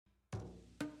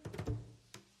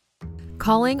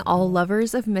Calling all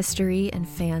lovers of mystery and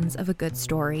fans of a good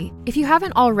story. If you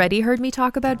haven't already heard me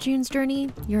talk about June's Journey,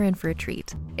 you're in for a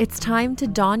treat. It's time to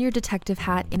don your detective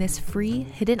hat in this free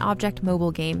hidden object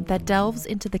mobile game that delves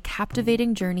into the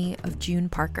captivating journey of June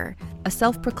Parker, a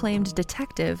self-proclaimed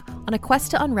detective on a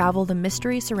quest to unravel the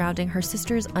mystery surrounding her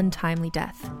sister's untimely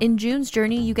death. In June's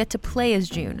Journey, you get to play as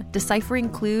June, deciphering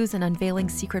clues and unveiling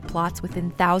secret plots within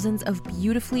thousands of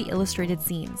beautifully illustrated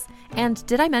scenes. And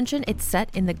did I mention it's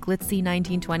set in the glitzy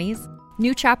 1920s?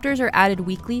 New chapters are added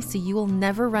weekly, so you will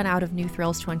never run out of new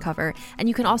thrills to uncover, and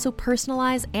you can also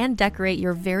personalize and decorate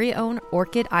your very own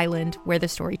Orchid Island where the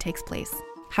story takes place.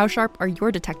 How sharp are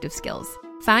your detective skills?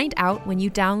 Find out when you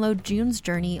download June's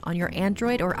Journey on your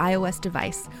Android or iOS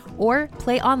device, or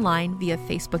play online via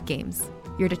Facebook Games.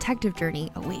 Your detective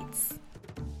journey awaits.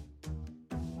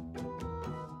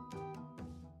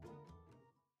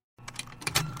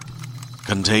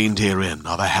 Contained herein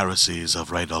are the heresies of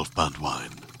Radolf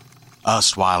Burntwine,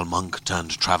 erstwhile monk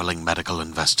turned traveling medical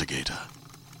investigator.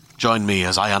 Join me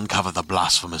as I uncover the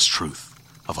blasphemous truth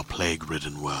of a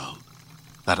plague-ridden world,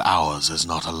 that ours is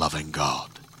not a loving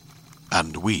God,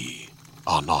 and we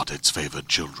are not its favored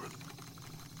children.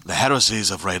 The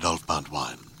heresies of Radolf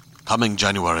Burntwine, coming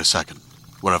January 2nd,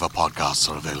 wherever podcasts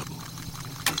are available.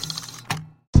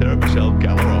 Sarah Michelle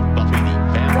Gellar of Buffy the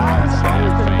Vampire Slayer.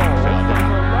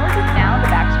 Now the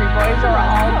Backstreet Boys are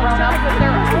all grown up with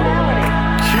their own reality.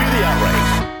 Cue the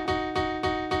outrage.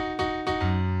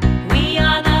 We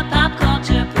are the pop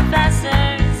culture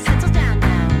professors. Settle down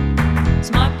now.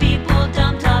 Smart people,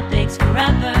 dumb topics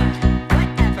forever.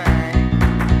 Whatever.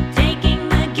 Taking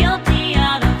the guilty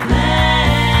out of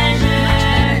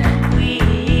pleasure.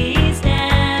 We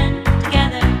stand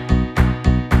together.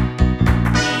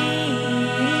 We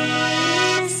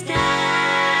stand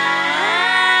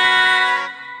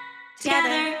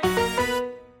together.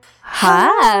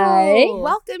 Hi.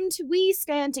 Welcome to We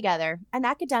Stand Together, an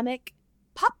academic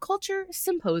pop culture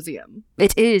symposium.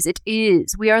 It is.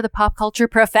 We are the pop culture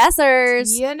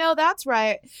professors. You know, that's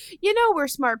right. You know, we're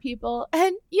smart people,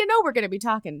 and you know, we're going to be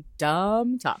talking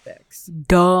dumb topics.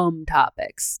 Dumb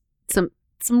topics. Some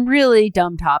really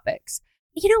dumb topics.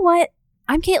 You know what?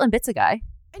 I'm Caitlin Bitsaguy.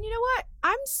 And you know what?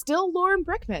 I'm still Lauren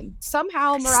Brickman.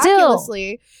 Somehow,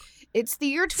 miraculously, it's the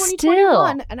year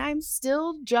 2021, and I'm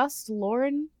still just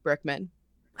Lauren Brickman.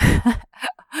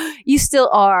 You still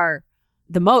are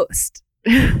the most.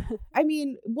 I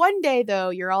mean, one day though,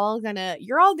 you're all gonna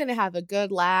have a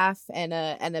good laugh and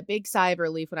a big sigh of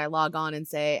relief when I log on and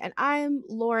say, "And I'm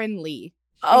Lauren Lee."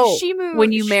 Oh, Shimu,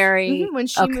 when you marry, when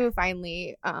Shimu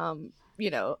finally,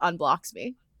 unblocks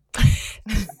me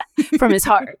from his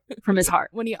heart,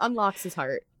 when he unlocks his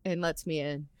heart and lets me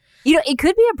in. You know, it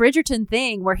could be a Bridgerton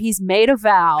thing where he's made a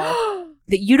vow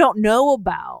that you don't know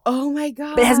about. Oh my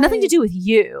God. But it has nothing to do with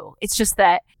you. It's just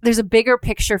that there's a bigger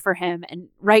picture for him. And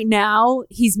right now,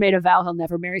 he's made a vow he'll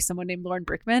never marry someone named Lauren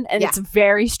Brickman. And it's a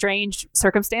very strange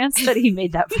circumstance that he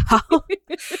made that vow.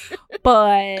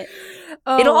 But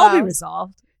it'll all be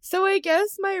resolved. So I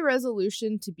guess my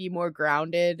resolution to be more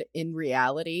grounded in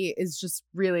reality is just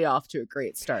really off to a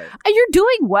great start. You're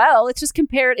doing well. It's just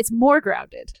it's more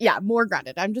grounded. Yeah, more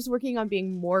grounded. I'm just working on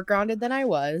being more grounded than I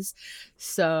was.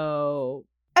 So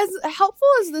as helpful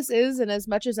as this is, and as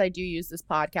much as I do use this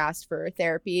podcast for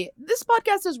therapy, this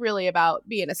podcast is really about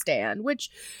being a stan, which,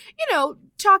 you know,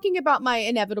 talking about my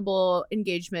inevitable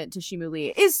engagement to Shimu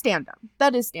Lee is stand-up.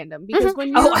 That is stand-up. Because when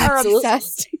you are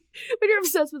obsessed... When you're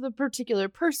obsessed with a particular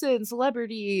person,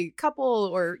 celebrity,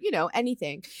 couple, or, you know,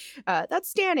 anything, that's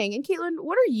standing. And Caitlin,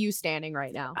 what are you standing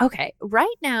right now? Okay.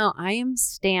 Right now, I am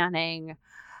standing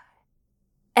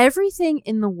everything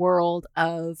in the world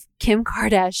of Kim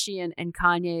Kardashian and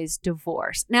Kanye's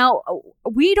divorce. Now,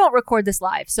 we don't record this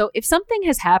live. So if something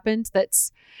has happened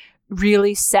that's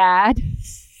really sad...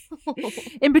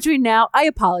 in between now, I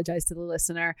apologize to the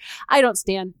listener. I don't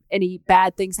stand any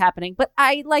bad things happening, but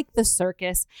I like the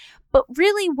circus. But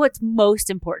really what's most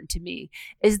important to me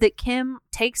is that Kim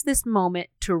takes this moment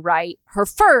to write her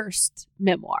first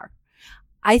memoir.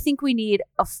 I think we need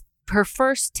her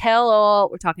first tell-all.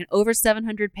 We're talking over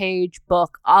 700-page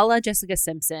book, a la Jessica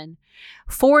Simpson.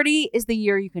 40 is the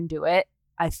year you can do it,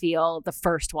 I feel, the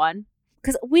first one.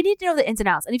 Because we need to know the ins and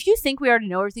outs. And if you think we already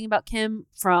know everything about Kim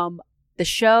from the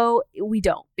show, we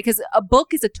don't, because a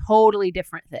book is a totally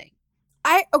different thing.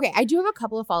 I do have a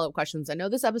couple of follow-up questions. I know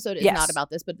this episode is not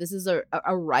about this, but this is a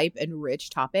ripe and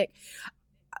rich topic.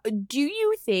 Do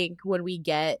you think when we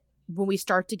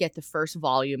start to get the first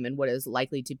volume in what is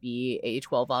likely to be a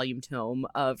 12-volume tome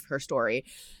of her story,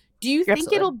 do you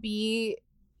think it'll be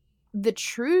the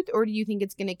truth, or do you think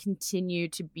it's going to continue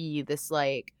to be this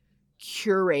like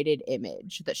curated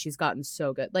image that she's gotten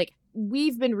so good. Like,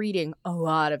 we've been reading a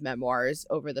lot of memoirs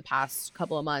over the past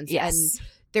couple of months. Yes. And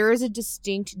there is a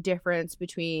distinct difference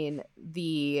between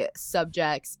the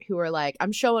subjects who are like,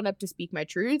 I'm showing up to speak my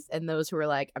truth, and those who are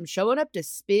like, I'm showing up to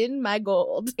spin my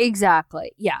gold.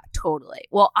 Exactly. Yeah, totally.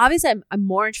 Well, obviously, I'm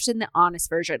more interested in the honest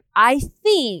version. I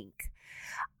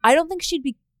don't think she'd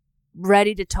be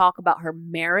ready to talk about her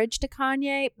marriage to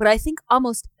Kanye, but I think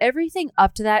almost everything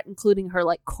up to that, including her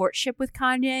like courtship with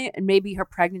Kanye and maybe her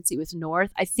pregnancy with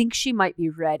North, I think she might be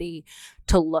ready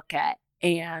to look at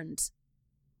and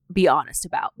be honest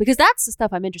about, because that's the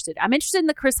stuff I'm interested in. I'm interested in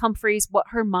the Chris Humphries, what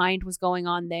her mind was going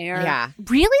on there. Yeah.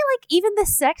 Really, like even the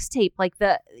sex tape, like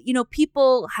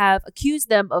people have accused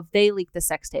them of they leaked the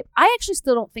sex tape. I actually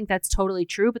still don't think that's totally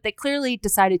true, but they clearly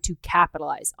decided to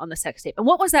capitalize on the sex tape. And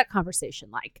what was that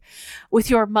conversation like with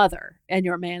your mother and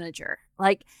your manager?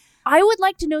 Like, I would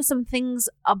like to know some things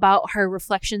about her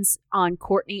reflections on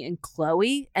Kourtney and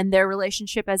Khloe and their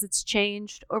relationship as it's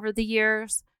changed over the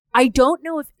years. I don't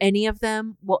know if any of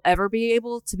them will ever be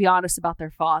able to be honest about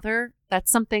their father. That's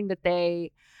something that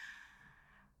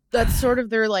that's sort of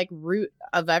their like root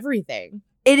of everything.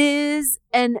 It is.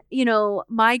 And,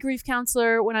 my grief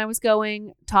counselor when I was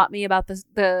going taught me about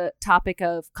the topic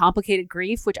of complicated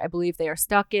grief, which I believe they are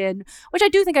stuck in, which I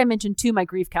do think I mentioned to my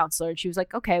grief counselor. And she was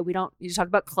like, okay, we don't need to talk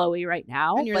about Khloe right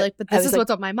now. And you're like, but this is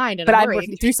what's on my mind. And but I'm worried.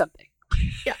 working through something.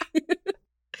 Yeah.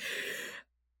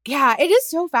 Yeah, it is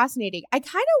so fascinating. I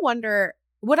kind of wonder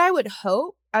what I would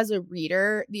hope as a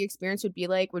reader the experience would be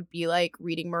like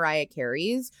reading Mariah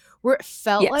Carey's, where it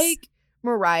felt like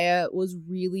Mariah was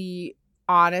really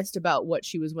honest about what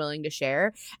she was willing to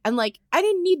share. And like, I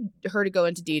didn't need her to go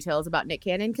into details about Nick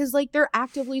Cannon because like they're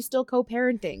actively still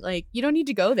co-parenting. Like, you don't need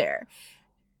to go there.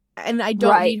 And I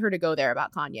don't need her to go there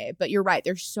about Kanye. But you're right.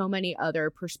 There's so many other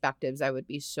perspectives I would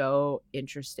be so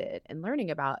interested in learning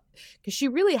about, because she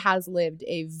really has lived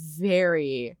a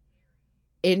very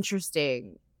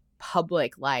interesting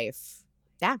public life.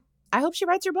 Yeah. I hope she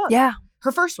writes her book. Yeah.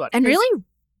 Her first one. And really,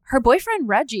 her boyfriend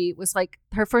Reggie was like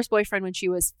her first boyfriend when she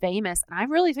was famous. And I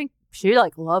really think she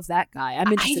like loved that guy.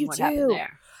 I'm interested in what happened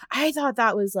there. I thought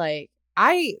that was like,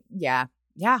 yeah.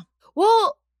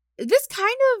 Well, this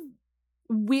kind of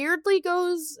weirdly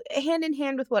goes hand in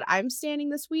hand with what I'm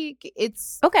standing this week.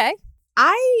 It's okay.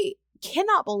 I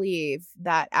cannot believe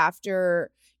that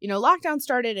after, lockdown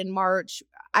started in March,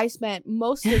 I spent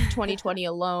most of 2020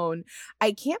 alone.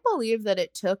 I can't believe that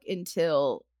it took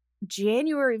until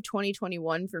January of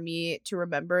 2021 for me to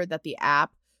remember that the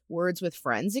app Words with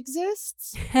Friends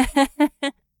exists.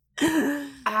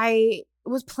 I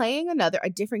was playing a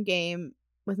different game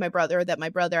with my brother that my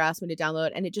brother asked me to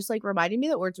download, and it just like reminded me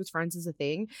that Words with Friends is a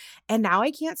thing, and now I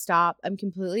can't stop. I'm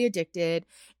completely addicted,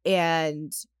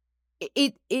 and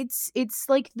it's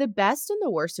like the best and the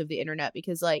worst of the internet,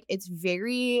 because like it's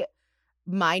very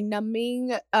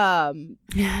mind-numbing,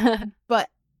 but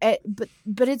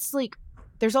it's like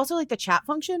there's also like the chat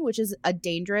function, which is a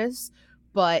dangerous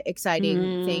but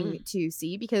exciting thing to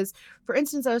see, because for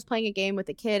instance, I was playing a game with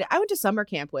a kid I went to summer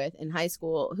camp with in high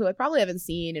school who I probably haven't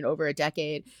seen in over a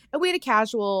decade, and we had a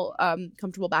casual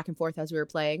comfortable back and forth as we were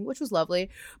playing, which was lovely.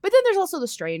 But then there's also the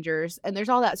strangers, and there's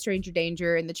all that stranger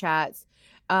danger in the chats,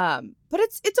 but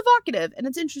it's evocative and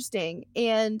it's interesting,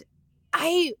 and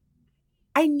I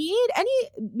need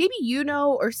maybe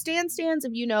or stands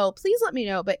if please let me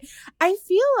know, but I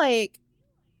feel like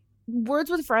Words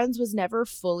with Friends was never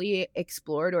fully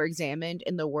explored or examined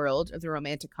in the world of the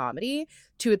romantic comedy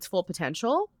to its full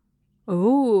potential.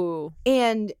 Ooh.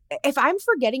 And if I'm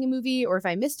forgetting a movie or if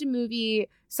I missed a movie,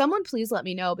 someone please let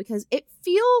me know, because it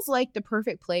feels like the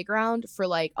perfect playground for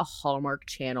like a Hallmark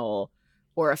Channel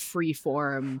or a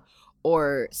Freeform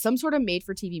or some sort of made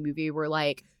for TV movie where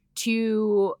like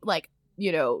two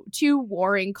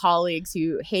warring colleagues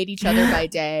who hate each other by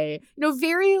day,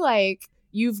 very like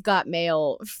You've Got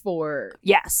Mail for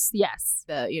yes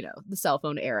the cell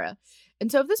phone era. And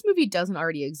so if this movie doesn't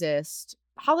already exist,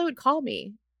 Hollywood, call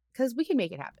me, because we can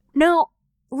make it happen. Now,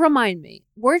 remind me,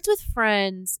 Words with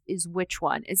Friends is which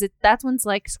one? Is it that one's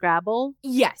like Scrabble?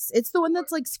 Yes, it's the one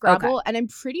that's like Scrabble, okay. And I'm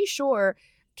pretty sure,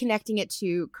 connecting it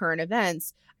to current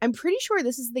events, I'm pretty sure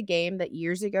this is the game that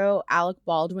years ago Alec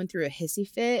Baldwin threw a hissy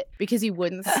fit because he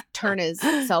wouldn't turn his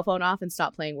cell phone off and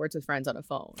stop playing Words with Friends on a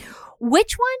phone.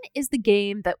 Which one is the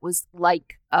game that was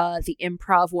like the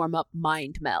improv warm-up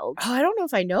mind meld? Oh, I don't know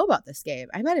if I know about this game.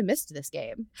 I might have missed this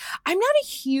game. I'm not a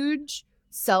huge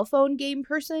cell phone game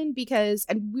person because,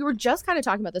 and we were just kind of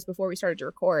talking about this before we started to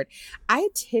record, I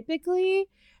typically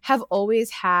have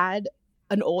always had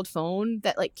an old phone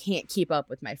that like can't keep up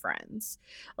with my friends.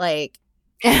 Like,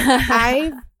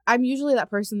 I've I'm usually that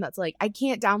person that's like, I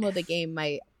can't download the game.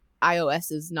 My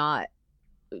iOS is not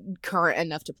current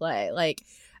enough to play. Like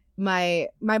my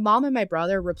mom and my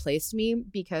brother replaced me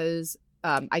because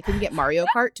I couldn't get Mario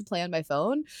Kart to play on my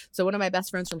phone. So one of my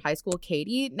best friends from high school,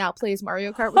 Katie, now plays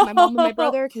Mario Kart with my mom and my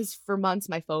brother because for months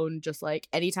my phone just like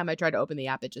anytime I tried to open the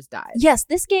app, it just died. Yes,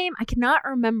 this game, I cannot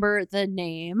remember the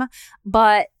name,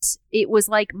 but it was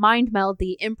like Mind Meld,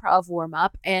 the improv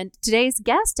warm-up. And today's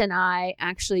guest and I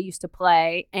actually used to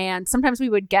play, and sometimes we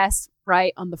would guess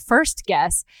right on the first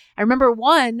guess. I remember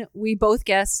one, we both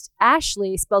guessed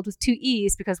Ashley, spelled with 2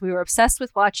 E's, because we were obsessed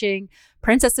with watching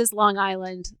Princesses Long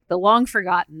Island, the long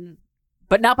forgotten,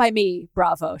 but not by me,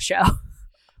 Bravo show.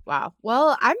 Wow.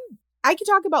 Well, I could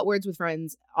talk about Words with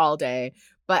Friends all day,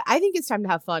 but I think it's time to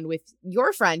have fun with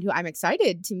your friend who I'm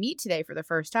excited to meet today for the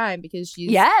first time because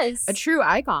she's a true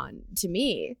icon to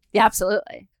me. Yeah,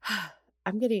 absolutely.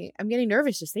 I'm getting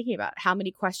nervous just thinking about how many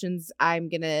questions I'm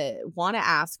going to want to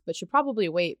ask, but should probably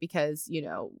wait because, you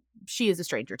know, she is a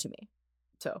stranger to me.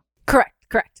 So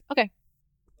Correct. Okay.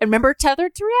 And remember,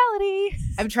 tethered to reality.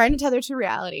 I'm trying to tether to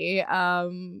reality.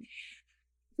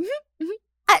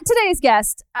 Today's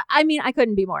guest, I mean, I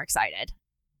couldn't be more excited.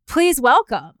 Please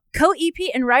welcome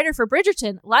co-EP and writer for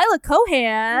Bridgerton, Lila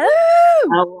Cohan.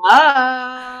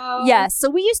 Hello. Yes, so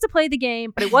we used to play the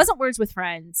game, but it wasn't Words with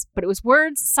Friends, but it was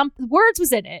Words. Words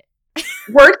was in it.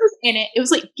 Word was in it. It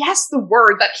was like, guess the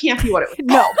word. That can't be what it was.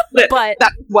 No, but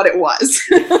that's what it was.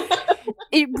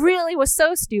 It really was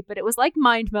so stupid. It was like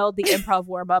Mind Meld, the improv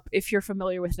warm-up, if you're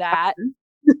familiar with that.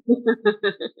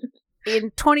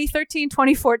 In 2013,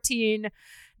 2014,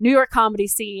 New York comedy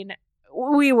scene,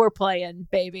 we were playing,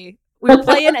 baby. We were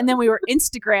playing, and then we were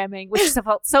Instagramming, which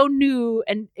felt so new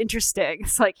and interesting.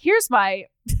 It's like, here's my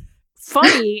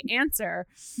funny answer.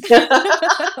 And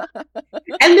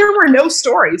there were no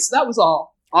stories. So that was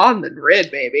all on the grid,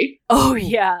 baby. Oh,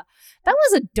 yeah. That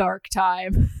was a dark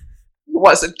time. It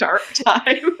was a dark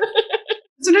time.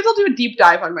 Sometimes I'll do a deep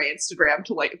dive on my Instagram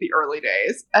to like the early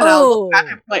days. And I'll look back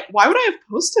and I'm like, why would I have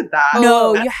posted that?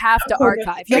 No, you have to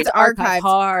archive. You have to archive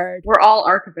hard. We're all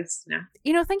archivists now.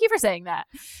 You know, thank you for saying that.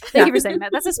 Thank you for saying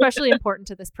that. That's especially important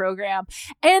to this program.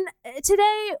 And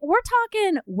today we're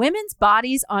talking women's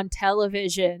bodies on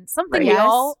television. Something we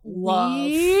all love.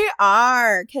 We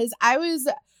are. Because I was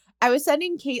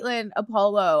sending Caitlin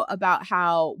Apollo about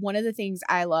how one of the things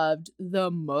I loved the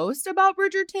most about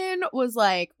Bridgerton was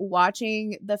like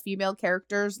watching the female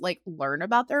characters like learn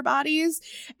about their bodies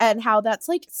and how that's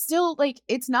like still like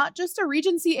it's not just a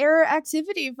Regency era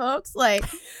activity, folks. Like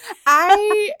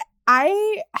I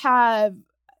have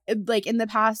like in the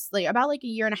past, like about like a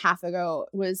year and a half ago,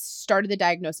 started the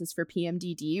diagnosis for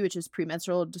PMDD, which is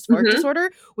premenstrual dysphoric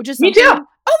disorder, which is something. Me too.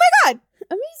 Oh my god,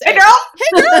 amazing! Hey girl,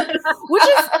 which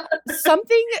is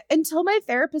something until my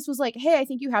therapist was like, "Hey, I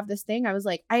think you have this thing." I was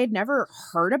like, I had never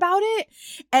heard about it,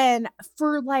 and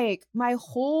for like my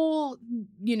whole,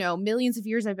 you know, millions of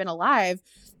years I've been alive,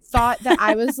 thought that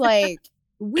I was like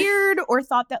weird or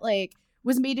thought that like.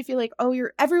 Was made to feel like, oh,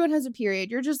 everyone has a period.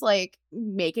 You're just like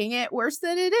making it worse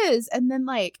than it is. And then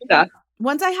like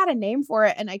once I had a name for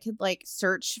it and I could like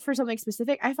search for something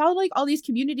specific, I found like all these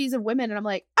communities of women and I'm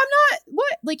like,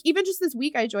 what? Like even just this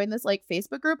week I joined this like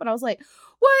Facebook group and I was like,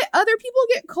 what? Other people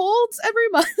get colds every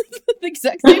month at the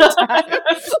exact same time.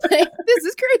 Like, this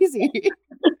is crazy.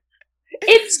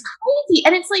 It's crazy.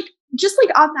 And it's like, just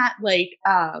like on that like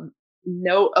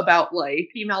note about like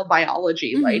female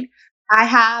biology, like I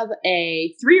have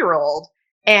a 3-year-old,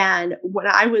 and when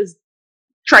I was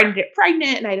trying to get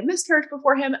pregnant and I had a miscarriage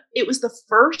before him, it was the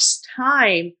first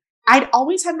time I'd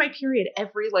always had my period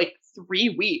every like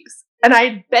 3 weeks. And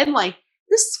I'd been like,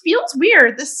 this feels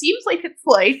weird. This seems like it's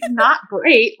like not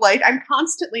great. Like I'm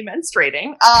constantly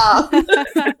menstruating.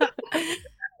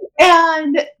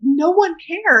 And no one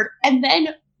cared. And then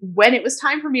when it was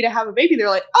time for me to have a baby, they're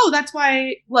like, oh, that's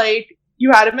why like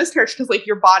you had a miscarriage because like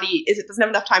your body doesn't have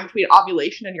enough time between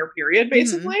ovulation and your period,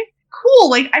 basically.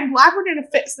 Cool. Like I'm glad we're gonna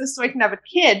fix this so I can have a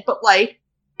kid, but like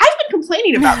I've been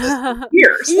complaining about this for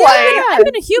years. Yeah, like I've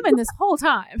been a human this whole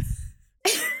time.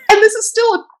 And this is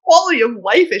still a quality of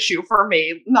life issue for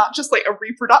me, not just like a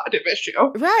reproductive issue.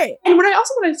 Right. And when I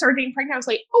started getting pregnant, I was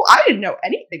like, oh, I didn't know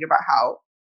anything about how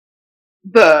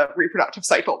the reproductive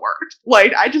cycle worked.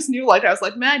 Like I just knew like I was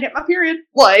like, man, I get my period.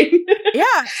 Like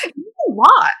yeah. A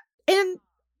lot. And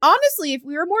honestly, if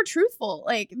we were more truthful,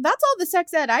 like that's all the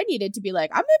sex ed I needed to be like,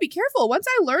 I'm gonna be careful. Once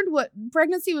I learned what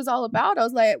pregnancy was all about, I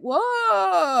was like,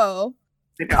 whoa.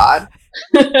 My God.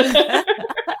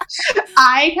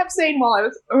 I kept saying while I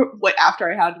was like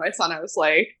after I had my son, I was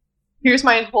like, here's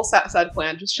my whole sad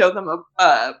plan. Just show them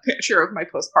a picture of my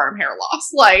postpartum hair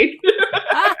loss. Like,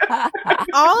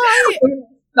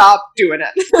 stop doing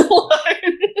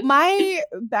it. My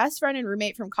best friend and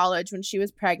roommate from college, when she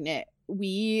was pregnant,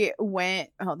 we went,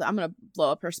 I'm gonna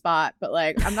blow up her spot, but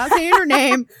like, I'm not saying her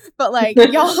name, but like,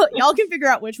 y'all can figure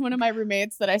out which one of my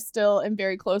roommates that I still am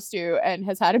very close to and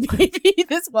has had a baby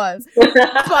this was.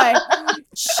 But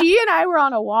she and I were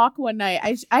on a walk one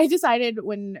night. I decided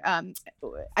when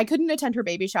I couldn't attend her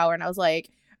baby shower, and I was like,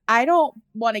 I don't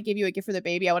want to give you a gift for the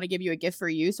baby. I want to give you a gift for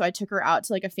you. So I took her out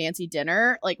to like a fancy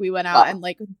dinner. Like we went out and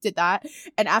like did that.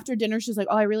 And after dinner, she's like,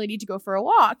 oh, I really need to go for a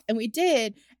walk. And we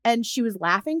did. And she was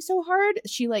laughing so hard.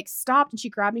 She like stopped and she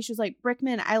grabbed me. She was like,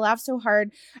 Brickman, I laughed so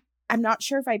hard. I'm not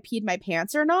sure if I peed my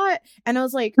pants or not. And I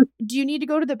was like, do you need to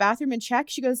go to the bathroom and check?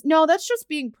 She goes, no, that's just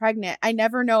being pregnant. I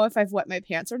never know if I've wet my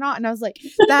pants or not. And I was like,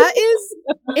 that is,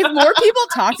 if more people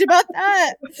talked about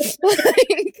that,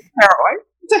 like, harrowing.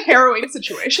 It's a harrowing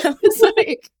situation. I was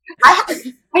like,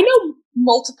 I know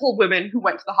multiple women who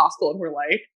went to the hospital and were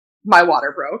like, my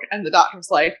water broke. And the doctor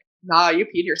was like, nah, you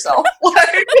peed yourself.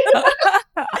 Like,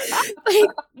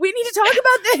 we need to talk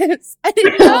about this. I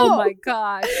didn't know. Oh my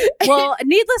God. Well,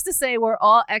 needless to say, we're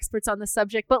all experts on the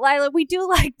subject, but Lila, we do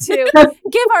like to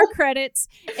give our credits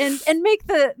and make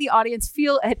the audience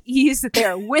feel at ease that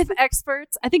they're with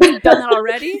experts. I think we've done that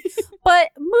already. But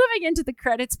moving into the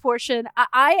credits portion,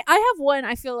 I have one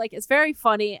I feel like is very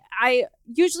funny. I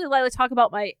usually, Lila, talk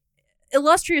about my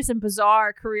illustrious and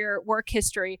bizarre career work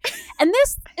history. And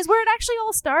this is where it actually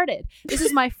all started. This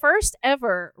is my first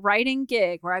ever writing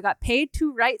gig where I got paid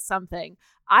to write something.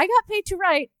 I got paid to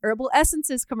write Herbal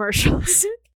Essences commercials.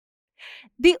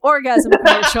 The orgasm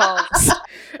commercials.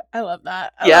 I love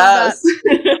that. Yes.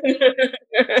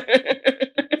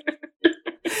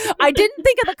 I didn't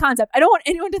think of the concept. I don't want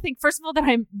anyone to think, first of all, that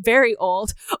I'm very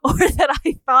old or that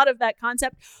I thought of that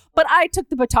concept, but I took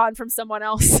the baton from someone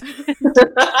else.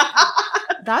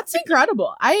 That's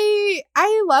incredible. I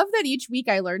love that each week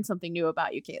I learn something new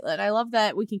about you, Caitlin. I love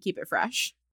that we can keep it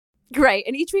fresh. Great.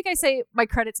 And each week I say my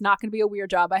credit's not going to be a weird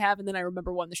job I have, and then I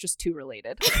remember one that's just too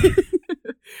related.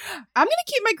 I'm going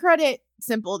to keep my credit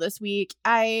simple this week.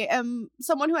 I am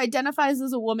someone who identifies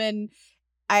as a woman.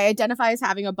 I identify as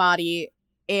having a body,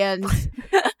 and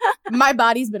my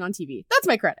body's been on TV. That's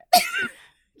my credit.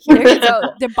 There you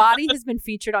go. The body has been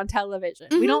featured on television.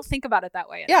 Mm-hmm. We don't think about it that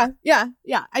way enough.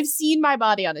 Yeah. I've seen my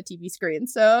body on a TV screen,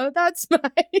 so that's my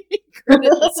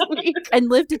credit this week. And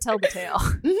live to tell the tale.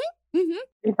 Mm-hmm. Mm-hmm.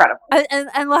 Incredible.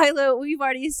 And Lila, we've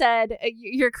already said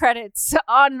your credits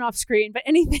on and off screen, but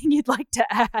anything you'd like to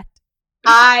add?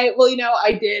 I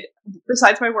did,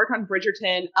 besides my work on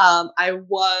Bridgerton, I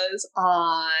was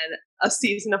on a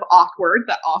season of Awkward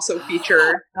that also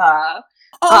featured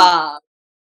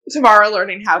Tamara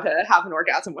learning how to have an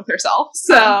orgasm with herself.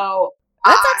 So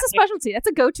that's a specialty. That's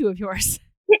a go-to of yours.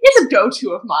 It is a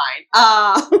go-to of mine.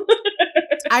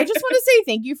 I just want to say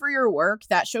thank you for your work.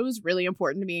 That show is really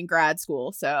important to me in grad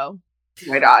school. So, oh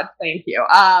my God, thank you.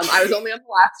 I was only on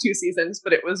the last 2 seasons,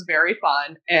 but it was very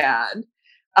fun and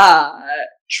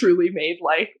truly made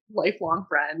like lifelong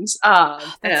friends.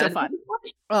 That's so fun.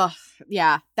 Oh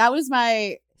yeah, that was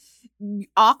my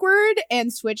Awkward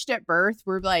and Switched at Birth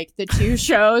were like the 2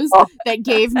 shows that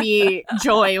gave me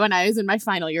joy when I was in my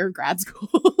final year of grad school.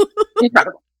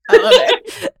 Incredible. I love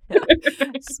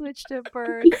it. Switched at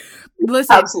Birth.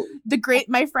 Listen, absolutely.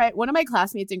 My friend, one of my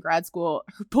classmates in grad school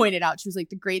pointed out, she was like,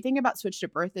 the great thing about Switched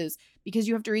at Birth is because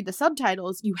you have to read the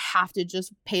subtitles, you have to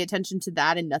just pay attention to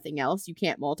that and nothing else. You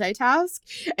can't multitask.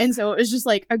 And so it was just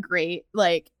like a great,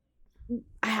 like,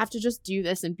 I have to just do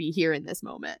this and be here in this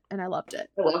moment. And I loved it.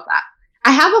 I love that. I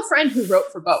have a friend who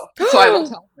wrote for both, so I will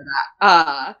tell her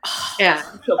that. And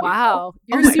wow,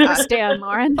 you're a super stan,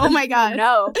 Lauren. Oh my God,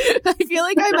 no! I feel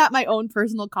like I'm at my own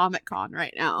personal Comic Con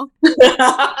right now.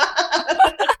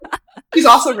 She's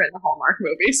also written a Hallmark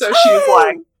movie, so she's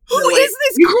like, "Who is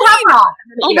this queen?"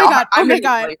 Oh my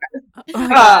God!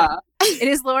 It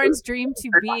is Lauren's dream to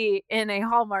be in a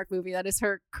Hallmark movie. That is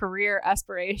her career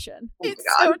aspiration. It's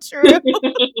so true.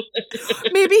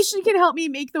 Maybe she can help me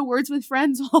make the Words with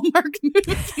Friends Hallmark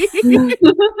movie.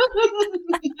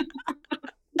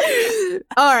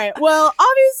 All right. Well,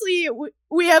 obviously,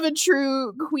 we have a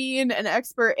true queen and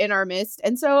expert in our midst.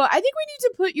 And so I think we need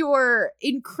to put your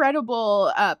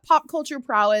incredible pop culture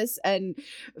prowess and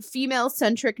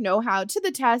female-centric know-how to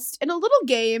the test in a little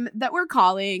game that we're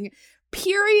calling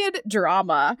Period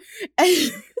Drama.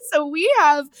 And so we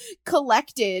have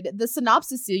collected the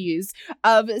synopsises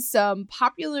of some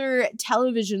popular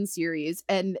television series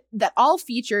and that all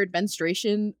featured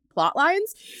menstruation plot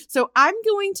lines. So I'm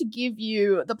going to give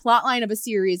you the plot line of a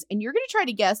series, and you're going to try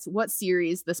to guess what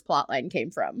series this plot line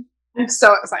came from. I'm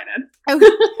so excited. Okay.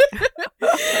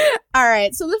 All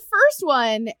right. So the first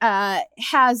one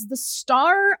has the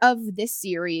star of this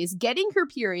series getting her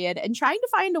period and trying to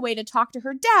find a way to talk to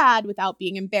her dad without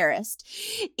being embarrassed.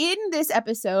 In this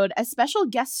episode, a special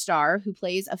guest star who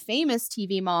plays a famous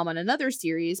TV mom on another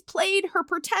series played her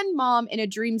pretend mom in a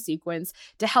dream sequence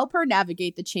to help her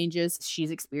navigate the changes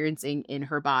she's experiencing in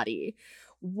her body.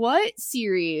 What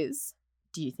series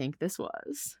do you think this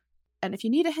was? And if you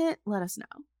need a hint, let us know.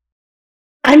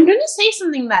 I'm going to say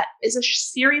something that is a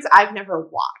series I've never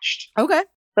watched. Okay.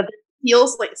 But it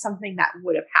feels like something that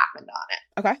would have happened on it.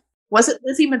 Okay. Was it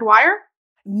Lizzie McGuire?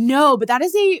 No, but that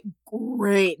is a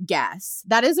great guess.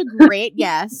 That is a great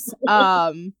guess.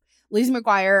 Lizzie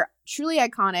McGuire, truly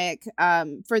iconic.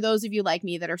 For those of you like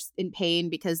me that are in pain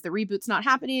because the reboot's not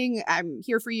happening, I'm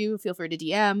here for you. Feel free to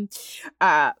DM.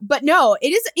 But no, it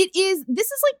is. This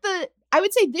is like I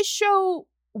would say this show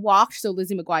walked so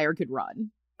Lizzie McGuire could run.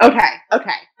 Okay.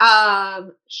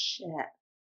 Shit.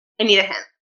 I need a hint.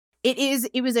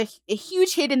 It was a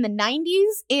huge hit in the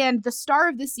 90s, and the star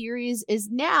of the series is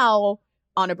now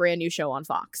on a brand new show on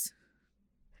Fox.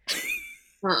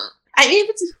 I mean, if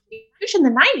it's huge in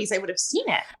the 90s, I would have seen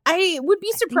it. I would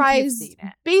be surprised,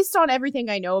 based on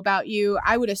everything I know about you,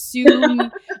 I would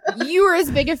assume you were as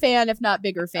big a fan, if not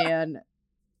bigger fan,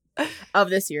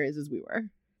 of this series as we were.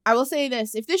 I will say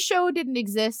this, if this show didn't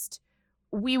exist,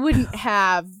 we wouldn't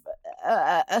have...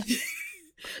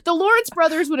 the Lawrence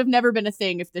brothers would have never been a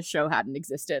thing if this show hadn't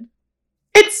existed.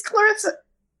 It's Clarissa.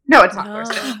 No, it's not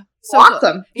Clarissa. So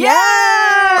awesome.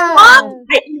 Yeah!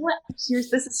 You know what?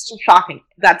 This is still shocking.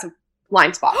 That's a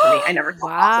blind spot for me. I never saw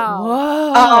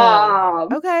Wow.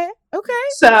 Awesome. Okay.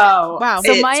 So wow.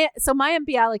 So Maya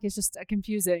Bialik is just a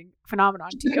confusing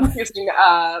phenomenon to you. Confusing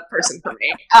person for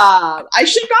me. I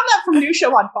should have gotten that from New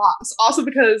Show on Fox. Also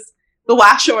because the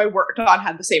last show I worked on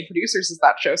had the same producers as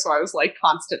that show, so I was like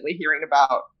constantly hearing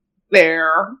about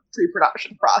their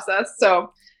pre-production process.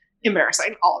 So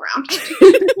embarrassing all around.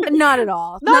 Not at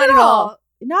all. Not at all.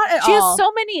 She has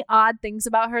so many odd things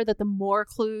about her that the more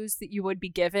clues that you would be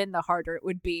given, the harder it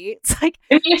would be. It's like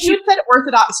if you said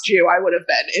Orthodox Jew, I would have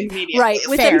been immediately right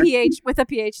with Fair. with a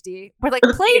PhD. We're like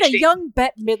played a young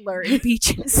Bette Midler in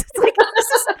Beaches. It's like this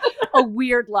is a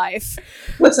weird life.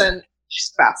 Listen.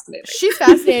 She's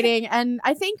fascinating. And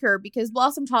I thank her because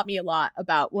Blossom taught me a lot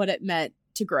about what it meant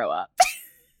to grow up.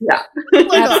 Yeah.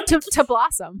 to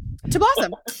blossom. To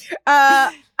blossom.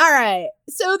 All right.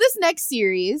 So this next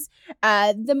series,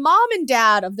 the mom and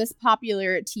dad of this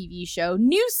popular TV show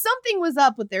knew something was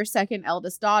up with their second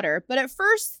eldest daughter, but at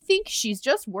first think she's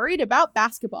just worried about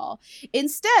basketball.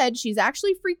 Instead, she's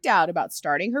actually freaked out about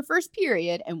starting her first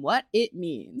period and what it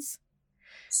means.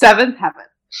 Seventh Heaven.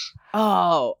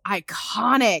 Oh,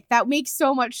 iconic. That makes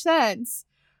so much sense.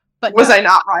 But was I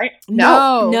not right?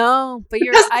 No, but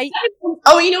you're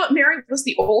Oh, you know what? Mary was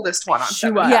the oldest one on She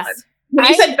Seventh was. Heaven. Yes. When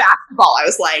you said basketball, I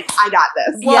was like, I got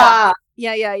this.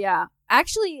 Yeah.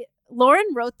 Actually, Lauren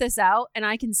wrote this out, and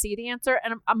I can see the answer,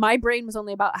 and my brain was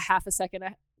only about a half a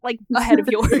second ahead of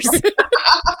yours.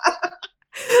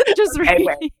 Just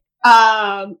anyway.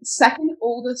 Second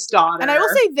oldest daughter. And I will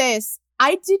say this.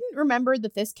 I didn't remember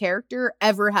that this character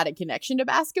ever had a connection to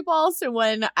basketball. So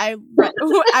when I read,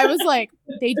 I was like,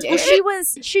 they did. Well,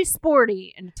 she's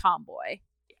sporty and a tomboy.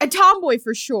 A tomboy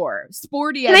for sure.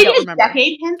 Sporty, Can I don't get remember. A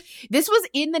decade hint? This was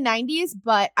in the 90s,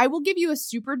 but I will give you a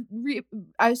super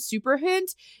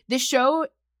hint. This show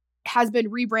has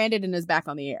been rebranded and is back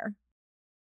on the air.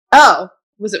 Oh,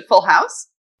 was it Full House?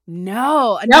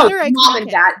 No, another mom and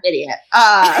dad idiot.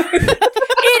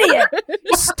 Idiot!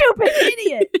 Stupid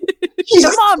idiot!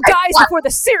 Your mom dies before the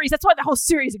series. That's why the whole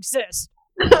series exists.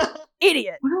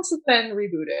 Idiot. What else has been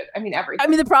rebooted? I mean, everything. I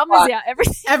mean, the problem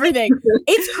is, everything.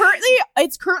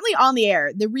 It's currently on the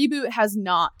air. The reboot has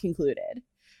not concluded.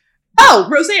 Oh,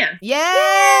 Roseanne. Yeah.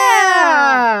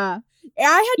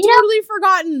 I had totally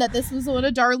forgotten that this was one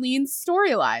of Darlene's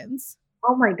storylines.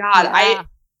 Oh my God.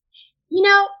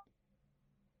 Yeah.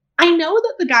 I know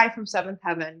that the guy from Seventh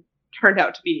Heaven turned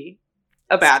out to be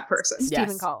a bad person.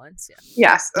 Stephen Collins. Yeah.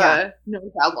 Yes. No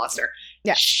child molester.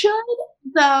 Yeah. Should,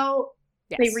 though,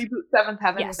 they reboot Seventh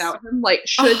Heaven without him? Like,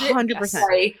 should 100%. it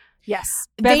say... Yes.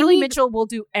 Beverly Mitchell will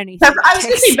do anything. I was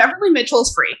going to say Beverly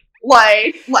Mitchell's free.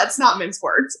 Like, let's not mince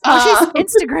words. She's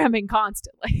Instagramming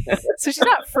constantly. So she's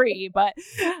not free, but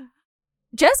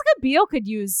Jessica Biel could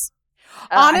use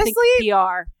honestly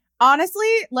PR. Honestly,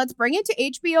 let's bring it to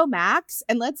HBO Max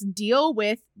and let's deal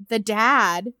with the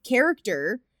dad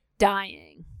character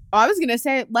dying. Oh, I was going to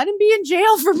say, let him be in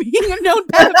jail for being a known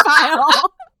pedophile.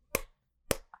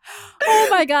 Oh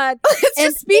my God. Let's And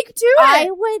just speak to it. I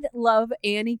would love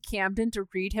Annie Camden to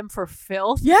read him for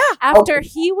filth Yeah. after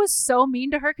he was so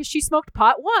mean to her because she smoked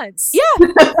pot once. Yeah.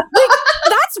 Like,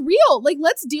 that's real. Like,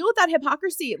 let's deal with that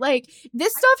hypocrisy. Like,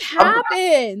 this stuff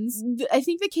happens. I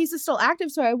think the case is still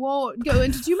active, so I won't go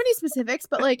into too many specifics,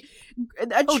 but like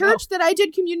a church that I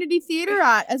did community theater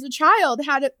at as a child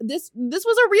had this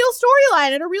was a real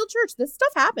storyline at a real church. This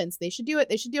stuff happens. They should do it.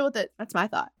 They should deal with it. That's my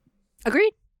thought.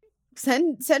 Agreed.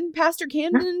 Send Pastor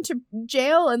Camden to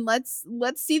jail and let's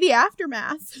see the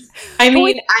aftermath. I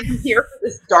mean, I'm here for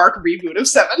this dark reboot of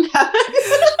Seventh Heaven.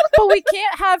 But we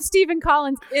can't have Stephen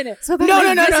Collins in it. So No.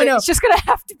 It's just gonna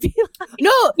have to be like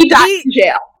No, He died in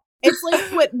jail. it's like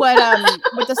what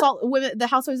the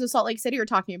Housewives of Salt Lake City are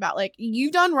talking about. Like,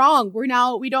 you've done wrong.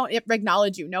 We don't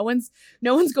acknowledge you. No one's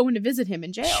going to visit him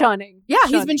in jail. shunning. Yeah,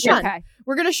 he's been shunned. Okay.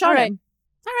 We're gonna shun All right. him.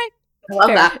 All right. I love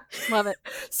Fair. that. Love it.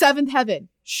 Seventh Heaven,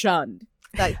 shunned.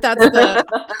 That's the.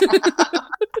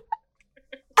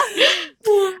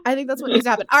 I think that's what needs to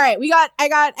happen. All right, I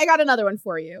got another one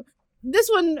for you. This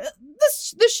one,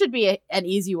 this should be an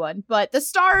easy one. But the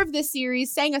star of this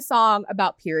series sang a song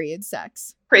about period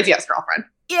sex. Crazy Ex-Girlfriend.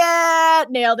 Yeah,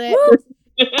 nailed it.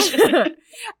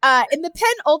 In the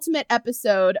penultimate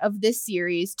episode of this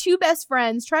series, two best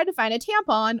friends try to find a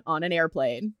tampon on an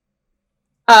airplane.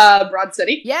 Broad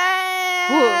City.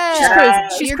 Yeah, She's cruising.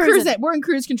 She's You're cruising. We're in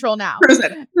cruise control now.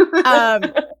 Cruising. All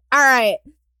right.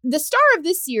 The star of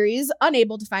this series,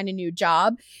 unable to find a new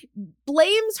job,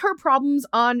 blames her problems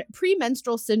on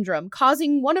premenstrual syndrome,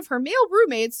 causing one of her male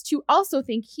roommates to also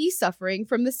think he's suffering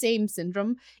from the same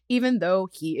syndrome, even though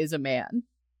he is a man.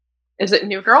 Is it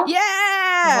New Girl?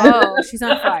 Yeah! Whoa, she's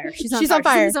on fire. She's on fire.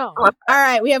 fire. She's in the zone. All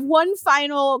right, we have one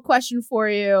final question for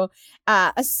you.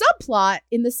 A subplot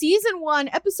in the season 1,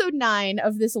 episode 9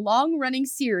 of this long-running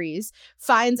series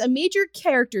finds a major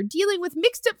character dealing with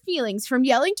mixed-up feelings from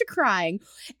yelling to crying,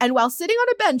 and while sitting on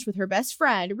a bench with her best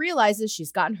friend, realizes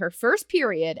she's gotten her first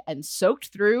period and soaked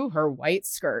through her white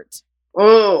skirt.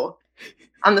 Oh,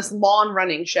 on this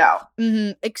long-running show.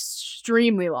 Mm-hmm.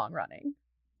 Extremely long-running.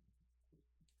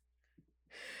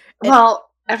 Well,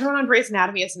 everyone on Grey's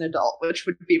Anatomy is an adult, which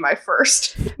would be my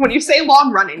first. When you say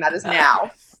long-running, that is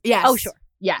now. Yes. Oh, sure.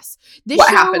 Yes. This What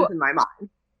show, happens in my mind.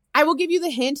 I will give you the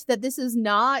hint that this is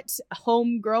not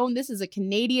homegrown. This is a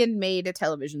Canadian-made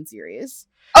television series.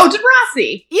 Oh,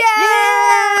 Degrassi!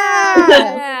 Yeah!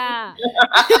 Yeah.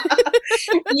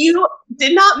 You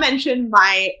did not mention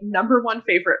my number one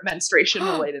favorite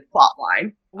menstruation-related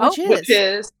plotline, which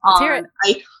is hear on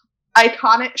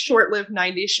iconic short-lived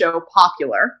 90s show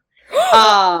Popular.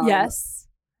 Yes.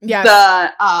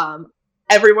 The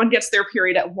everyone gets their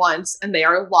period at once, and they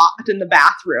are locked in the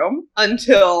bathroom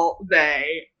until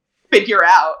they figure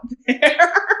out their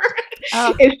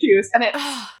issues, and it's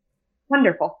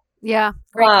wonderful. Yeah.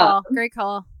 Great call. Great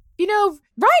call. You know,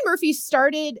 Ryan Murphy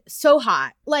started so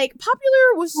hot. Like,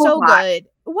 Popular was so hot. good.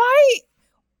 Why?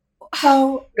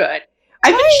 So good.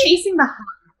 I've been chasing the hot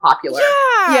Popular.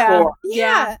 Yeah. for-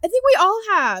 Yeah. I think we all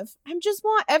have. I just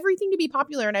want everything to be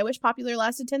popular, and I wish Popular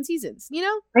lasted 10 seasons, you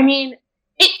know? I mean,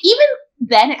 even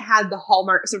then it had the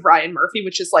hallmarks of Ryan Murphy,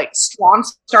 which is like strong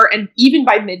start, and even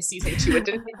by mid-season 2 it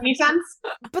didn't make any sense.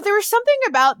 But there was something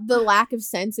about the lack of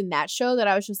sense in that show that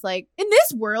I was just like, in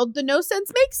this world, the no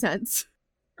sense makes sense.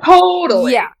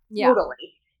 Totally. Yeah. Yeah. Totally.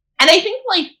 And I think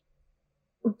like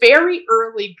very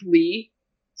early Glee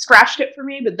scratched it for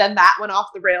me, but then that went off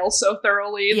the rails so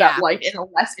thoroughly Yeah. that like in a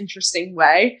less interesting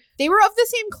way. They were of the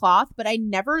same cloth, but I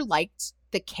never liked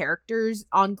the characters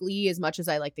on Glee as much as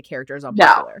I like the characters on No.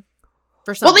 Popular.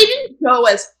 For some Well, they reason. didn't go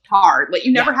as hard. Like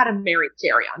you never had a Mary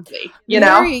Carey on Glee, you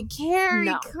know? Mary Carey,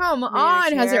 No. come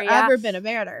on. Has there Carey, yeah. ever been a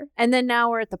better? And then now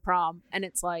we're at the prom, and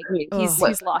it's like I mean, he's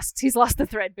lost. He's lost the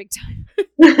thread big time.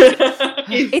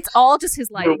 It's It's all just his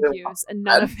lighting Really cues, and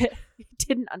none of it. He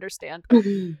didn't understand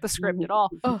the script at all.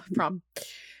 Oh, prom.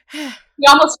 he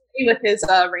almost played with his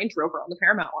Range Rover on the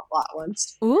Paramount lot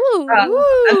once. Ooh.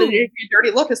 And then it gave me a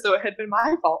dirty look as though it had been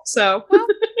my fault. So Well,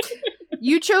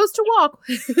 you chose to walk.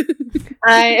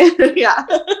 yeah.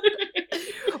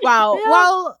 Wow. Yeah.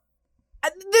 Well,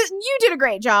 you did a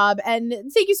great job, and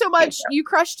thank you so much. You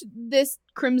crushed this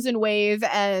crimson wave,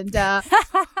 and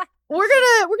we're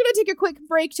gonna take a quick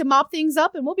break to mop things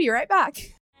up, and we'll be right back.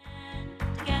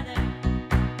 Together.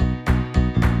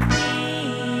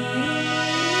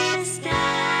 We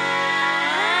stand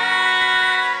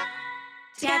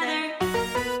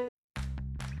together.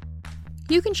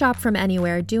 You can shop from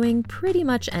anywhere doing pretty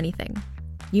much anything.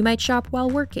 You might shop while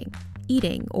working,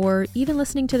 eating, or even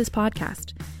listening to this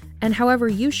podcast. And however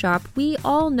you shop, we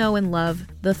all know and love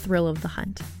the thrill of the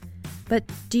hunt. But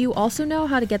do you also know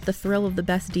how to get the thrill of the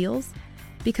best deals?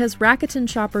 Because Rakuten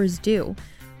shoppers do.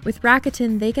 With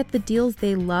Rakuten, they get the deals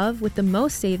they love with the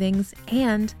most savings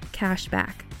and cash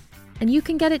back. And you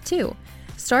can get it too.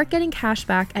 Start getting cash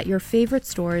back at your favorite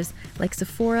stores like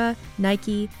Sephora,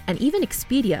 Nike, and even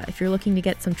Expedia if you're looking to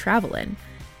get some travel in.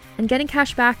 And getting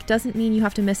cash back doesn't mean you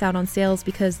have to miss out on sales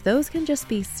because those can just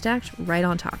be stacked right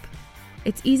on top.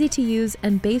 It's easy to use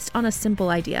and based on a simple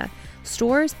idea.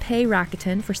 Stores pay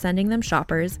Rakuten for sending them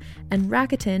shoppers, and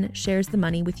Rakuten shares the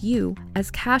money with you as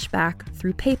cash back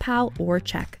through PayPal or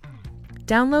check.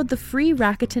 Download the free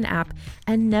Rakuten app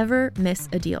and never miss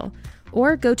a deal.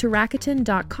 Or go to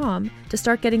Rakuten.com to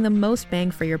start getting the most bang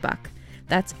for your buck.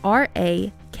 That's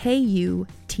Rakuten.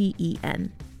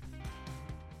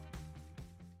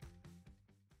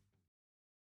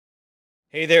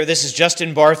 Hey there, this is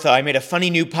Justin Bartha. I made a funny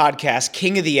new podcast,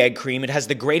 King of the Egg Cream. It has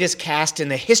the greatest cast in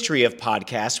the history of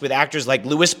podcasts with actors like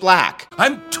Louis Black.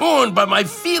 I'm torn by my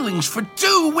feelings for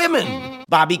two women.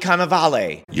 Bobby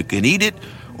Cannavale. You can eat it,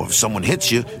 or if someone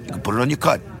hits you, you can put it on your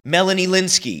cut. Melanie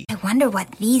Linsky. I wonder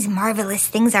what these marvelous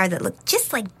things are that look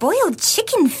just like boiled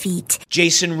chicken feet.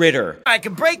 Jason Ritter. I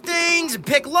can break things and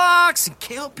pick locks and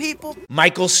kill people.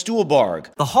 Michael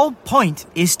Stuhlbarg. The whole point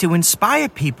is to inspire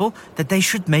people that they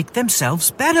should make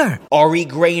themselves better. Ari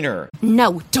Grainer.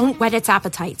 No, don't whet its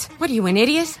appetite. What are you, an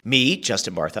idiot? Me,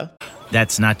 Justin Bartha.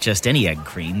 That's not just any egg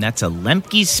cream, that's a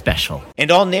Lemke's special. And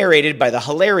all narrated by the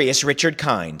hilarious Richard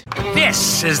Kind.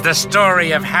 This is the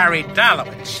story of Harry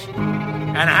Dalowitz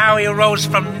and how he rose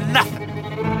from nothing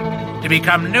to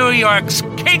become New York's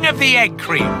King of the Egg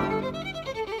Cream.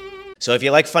 So if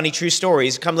you like funny true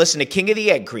stories, come listen to King of the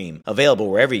Egg Cream,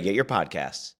 available wherever you get your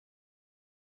podcasts.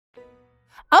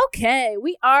 Okay,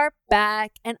 we are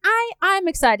back, and I'm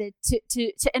excited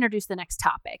to introduce the next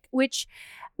topic, which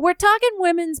we're talking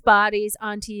women's bodies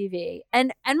on TV.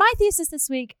 And my thesis this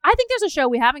week, I think there's a show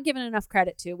we haven't given enough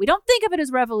credit to. We don't think of it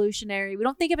as revolutionary. We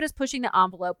don't think of it as pushing the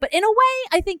envelope. But in a way,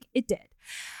 I think it did.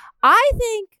 I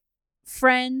think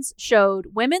Friends showed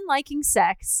women liking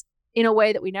sex in a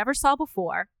way that we never saw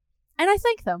before. And I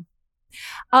thank them.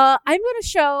 I'm going to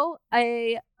show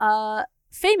a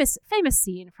famous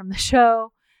scene from the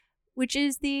show, which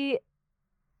is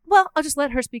I'll just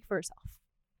let her speak for herself.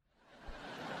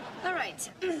 All right.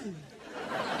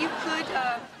 You could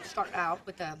start out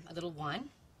with a little 1,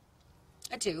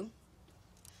 a 2,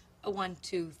 a 1,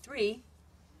 2, 3,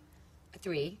 a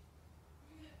 3,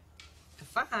 a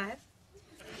 5,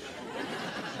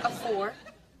 a 4,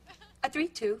 a 3,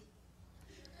 2,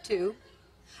 2,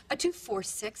 a 2, 4,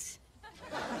 6,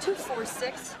 2, 4,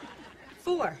 6,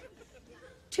 4,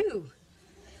 2,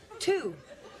 2,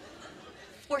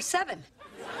 4, 7,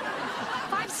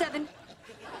 5, 7,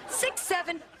 6,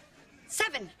 7,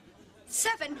 7,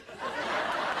 7, 7,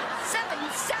 7,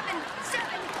 7, 7,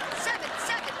 7,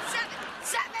 7,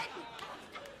 7.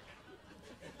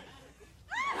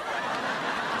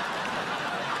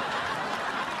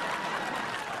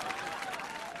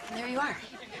 And there you are.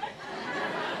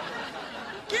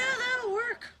 Yeah, that'll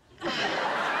work.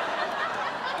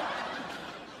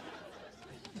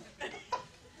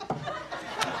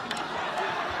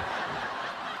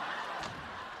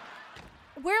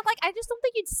 Where I just don't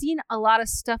think you'd seen a lot of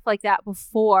stuff like that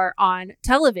before on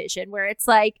television, where it's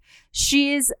like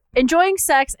she's enjoying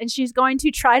sex and she's going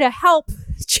to try to help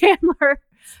Chandler,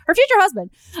 her future husband,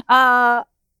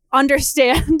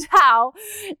 understand how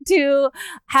to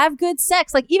have good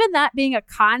sex. Like, even that being a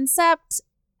concept,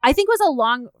 I think was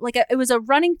it was a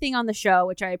running thing on the show,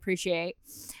 which I appreciate.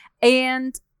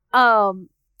 And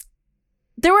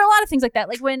there were a lot of things like that.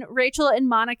 Like when Rachel and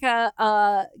Monica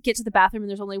get to the bathroom and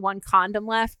there's only one condom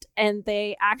left and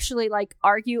they actually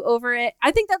argue over it.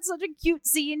 I think that's such a cute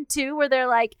scene too, where they're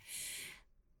like,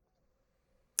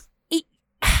 I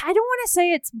don't want to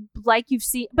say it's like you've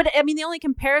seen, but I mean, the only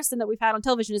comparison that we've had on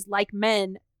television is like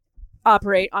men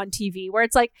operate on TV, where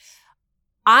it's like,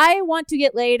 I want to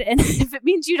get laid, and if it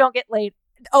means you don't get laid,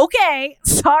 okay,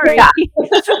 sorry. Yeah.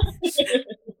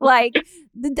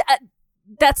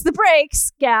 That's the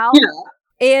breaks, gal. Yeah.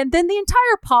 And then the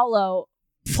entire Paulo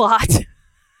plot, such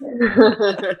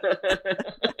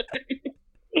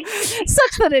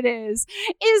that it is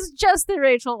just that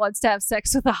Rachel wants to have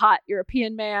sex with a hot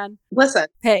European man. Listen,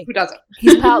 hey, who doesn't?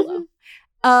 He's Paulo.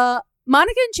 Monica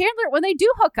and Chandler, when they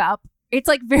do hook up, it's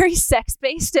very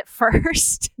sex-based at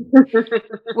first,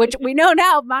 which we know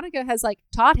now Monica has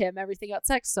taught him everything about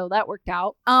sex, so that worked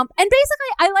out. And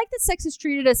basically, I like that sex is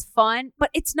treated as fun, but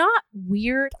it's not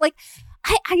weird.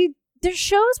 There's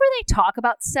shows where they talk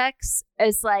about sex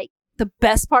as the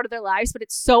best part of their lives, but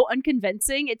it's so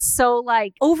unconvincing. It's so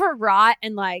overwrought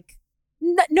and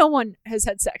no one has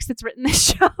had sex that's written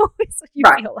this show. It's like you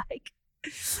feel like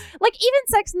even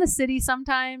Sex in the City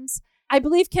sometimes. I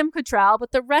believe Kim Cattrall,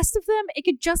 but the rest of them, it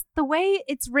could just, the way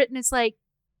it's written, it's like,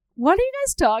 what are you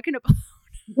guys talking about?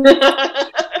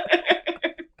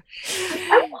 I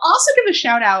will also give a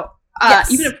shout out,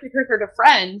 even a precursor to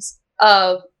Friends,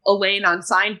 of Elaine on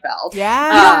Seinfeld.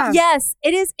 Yeah. Yes,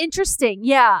 it is interesting.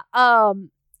 Yeah. I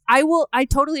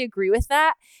totally agree with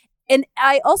that. And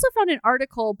I also found an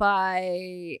article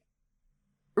by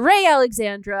Ray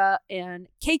Alexandra and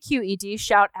KQED,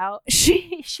 shout out.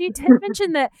 She did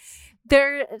mention that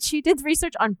she did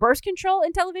research on birth control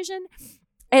in television.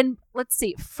 And let's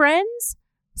see, Friends,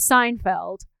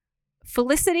 Seinfeld,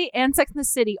 Felicity, and Sex and the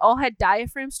City all had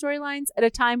diaphragm storylines at a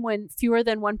time when fewer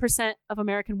than 1% of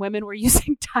American women were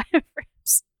using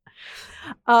diaphragms.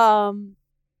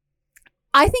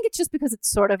 I think it's just because it's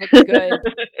sort of a good...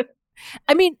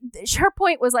 I mean, her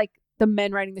point was like the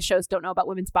men writing the shows don't know about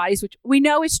women's bodies, which we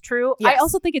know is true. Yes. I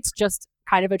also think it's just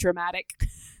kind of a dramatic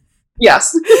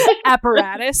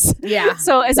apparatus. Yeah.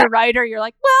 So as a writer, you're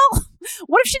like, well,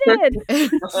 what if she did?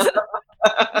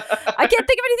 I can't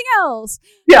think of anything else.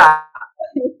 Yeah.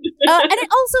 And it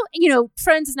also,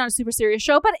 Friends is not a super serious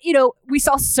show, but, we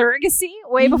saw Surrogacy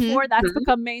way before that's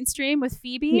become mainstream with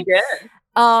Phoebe.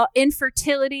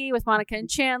 Infertility with Monica and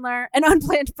Chandler, an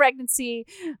unplanned pregnancy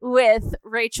with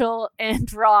Rachel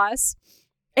and Ross,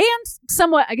 and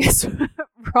somewhat, I guess,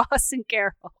 Ross and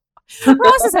Carol.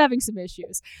 Ross is having some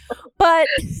issues. But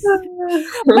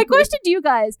my question to you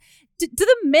guys, do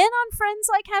the men on Friends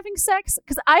like having sex?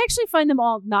 Because I actually find them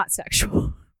all not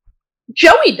sexual.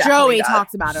 Joey does.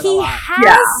 Talks about it a He lot.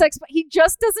 has sex, but he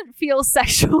just doesn't feel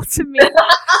sexual to me.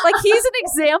 Like, he's an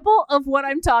example of what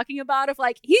I'm talking about, of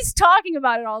like, he's talking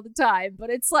about it all the time, but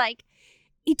it's like,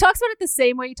 he talks about it the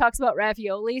same way he talks about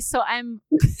ravioli, so I'm...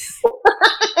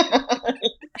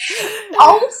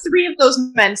 All three of those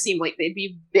men seem like they'd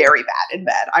be very bad in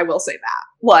bed, I will say that.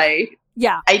 Like,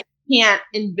 yeah, I can't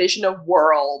envision a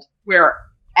world where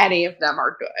any of them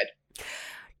are good.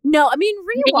 No, I mean,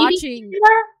 rewatching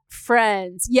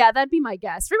Friends, yeah, that'd be my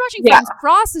guess. Rewatching Friends,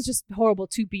 Ross is just horrible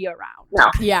to be around. No,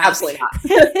 absolutely not.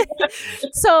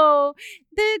 So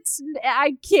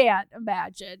I can't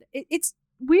imagine. It's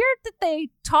weird that they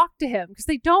talk to him because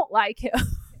they don't like him.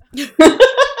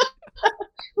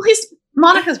 Well, he's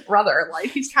Monica's brother.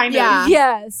 Like, he's kind of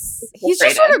yes. He's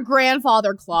just sort of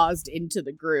grandfather claused into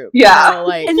the group. Yeah,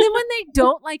 like, and then when they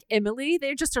don't like Emily,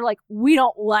 they just are like, we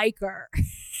don't like her.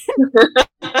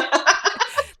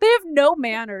 They have no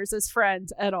manners as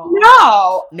friends at all.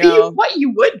 No. What you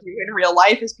would do in real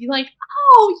life is be like,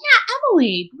 oh, yeah,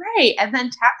 Emily, great. And then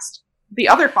text the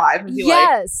other five and be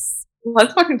like,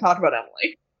 let's fucking talk about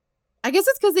Emily. I guess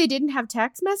it's because they didn't have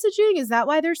text messaging. Is that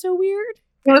why they're so weird?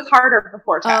 It was harder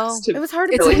before text. It was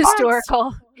harder. It's really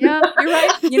historical. Yeah, you're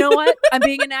right. You know what? I'm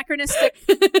being anachronistic.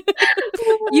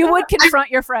 You would confront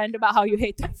your friend about how you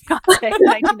hate their fiance in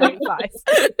 1995.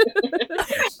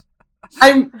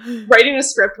 I'm writing a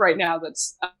script right now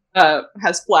that's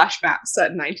has flashbacks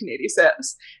set in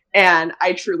 1986, and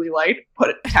I truly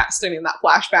put texting in that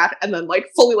flashback, and then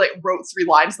fully wrote 3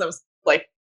 lines, and I was like,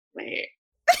 wait,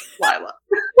 Lila.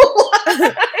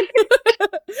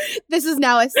 This is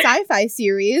now a sci-fi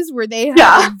series where they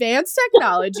have advanced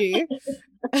technology.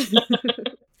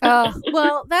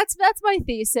 Well, that's my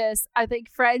thesis. I think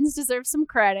Friends deserve some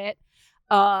credit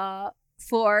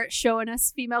for showing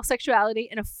us female sexuality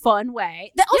in a fun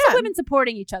way. Also women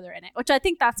supporting each other in it, which I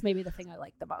think that's maybe the thing I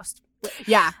like the most.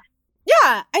 Yeah,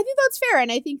 I think that's fair.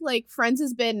 And I think Friends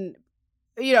has been,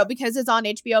 because it's on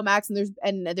HBO Max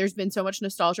and there's been so much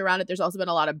nostalgia around it, there's also been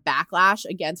a lot of backlash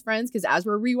against Friends, because as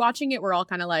we're rewatching it, we're all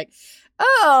kind of like,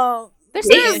 oh, there's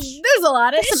a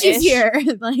lot of issues here.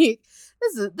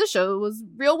 This show was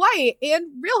real white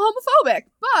and real homophobic,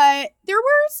 but there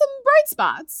were some bright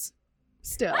spots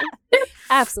still.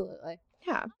 Absolutely.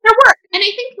 Yeah. There were. And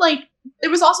I think it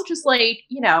was also just the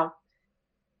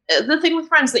thing with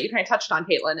Friends that you kind of touched on,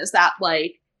 Caitlin, is that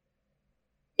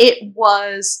it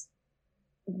was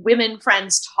women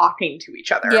friends talking to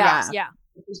each other. Yeah.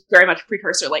 It was very much a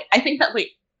precursor. I think that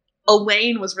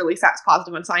Elaine was really sex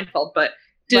positive on Seinfeld, but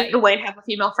did Elaine have a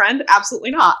female friend?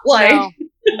 Absolutely not. No.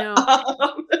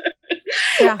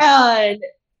 And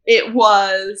it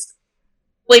was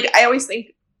I always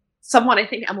think I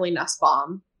think Emily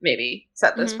Nussbaum maybe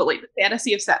said this, but the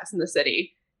fantasy of Sex in the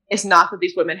City is not that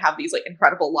these women have these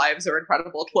incredible lives or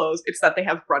incredible clothes. It's that they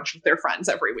have brunch with their friends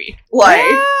every week. Right.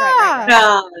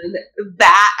 And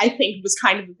that I think was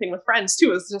kind of the thing with Friends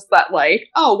too, is just that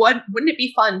wouldn't it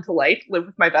be fun to live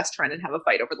with my best friend and have a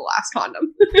fight over the last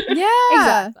condom?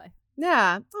 Yeah. Exactly.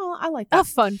 Yeah. Oh, I like that. A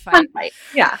fun fight. Fun fight.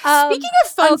 Yeah. Speaking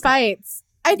of fun fights,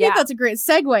 I think that's a great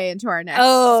segue into our next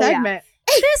segment.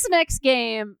 Yeah. This next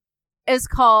game is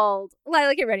called,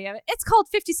 Lila, get ready of it. It's called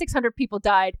 5,600 People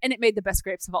Died, and it made the best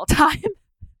grapes of all time.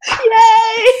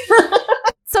 Yay!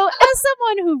 So as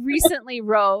someone who recently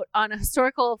wrote on a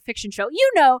historical fiction show,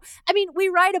 we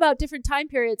write about different time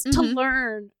periods to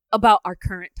learn about our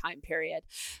current time period.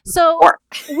 So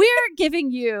we're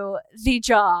giving you the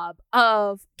job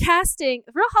of casting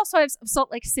Real Housewives of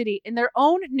Salt Lake City in their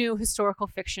own new historical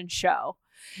fiction show.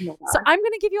 So I'm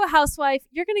going to give you a housewife.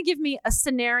 You're going to give me a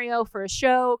scenario for a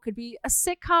show. Could be a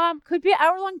sitcom, could be an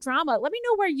hour-long drama. Let me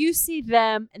know where you see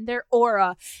them and their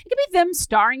aura. It could be them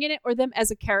starring in it or them as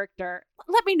a character.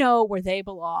 Let me know where they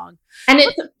belong. And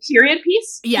it's a period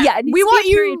piece? Yeah, we want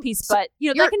you period piece, but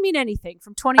that can mean anything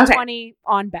from 2020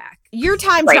 on back. You're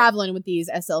time traveling with these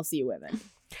SLC women.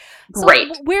 So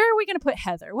where are we going to put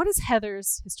Heather? What is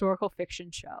Heather's historical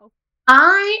fiction show?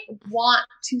 I want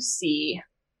to see.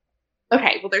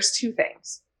 Okay, well, there's two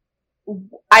things.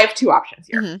 I have two options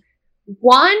here. Mm-hmm.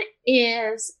 One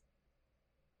is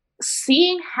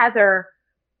seeing Heather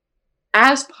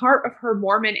as part of her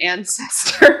Mormon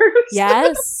ancestors.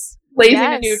 Yes. Blazing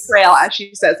a new trail, as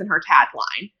she says in her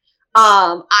tagline.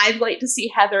 I'd like to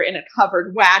see Heather in a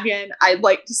covered wagon. I'd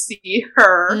like to see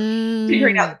her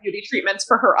figuring out the beauty treatments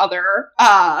for her other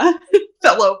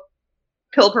fellow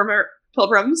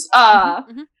pilgrims.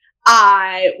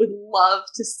 I would love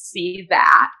to see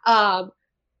that.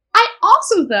 I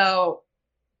also, though,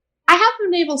 I haven't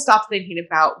been able to stop thinking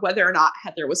about whether or not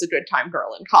Heather was a good time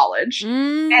girl in college.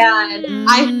 And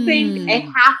I think a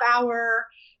half-hour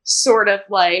sort of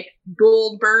like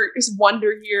Goldberg's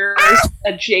Wonder Years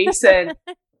adjacent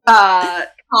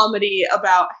comedy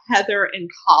about Heather in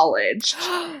college.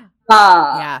 And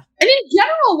in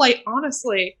general, like,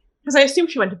 honestly, because I assume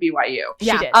she went to BYU.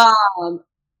 She did.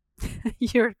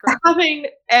 You're correct. Having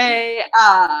a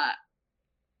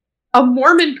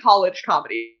Mormon college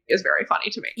comedy is very funny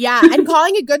to me. Yeah, and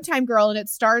calling a good time girl, and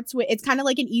it's kind of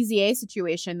like an Easy A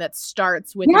situation that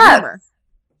starts with humor.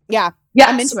 Yeah,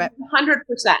 I'm into it.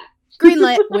 100%.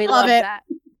 Greenlit. We love it. That.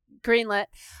 Greenlit.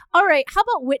 All right, how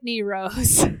about Whitney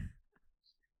Rose?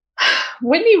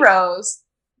 Whitney Rose,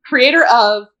 creator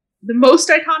of the most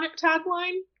iconic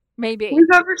tagline maybe we've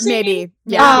ever seen. Maybe.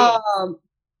 Yeah.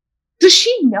 Does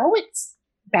she know it's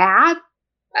bad?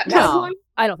 No,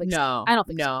 I don't think so. I don't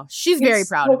think so. She's very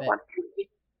proud of it. Funny.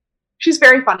 She's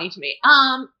very funny to me.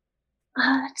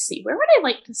 Let's see. Where would I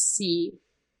like to see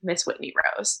Miss Whitney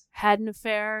Rose? Had an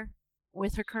affair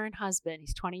with her current husband.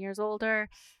 He's 20 years older.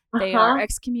 They are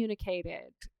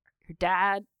excommunicated. Her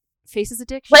dad faces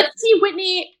addiction. Let's see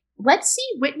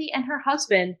Whitney and her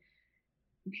husband.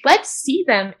 Let's see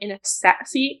them in a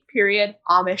sassy period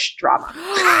Amish drama.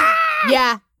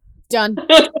 Yeah. Done.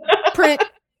 Print.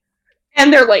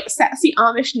 And they're like sassy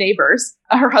Amish neighbors.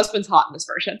 Her husband's hot in this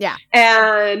version. Yeah.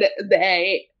 And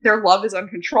their love is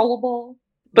uncontrollable,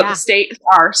 but the stakes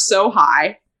are so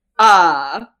high.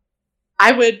 I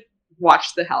would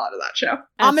watch the hell out of that show.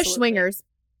 Absolutely. Amish swingers.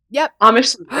 Yep.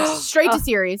 Amish swingers. Straight to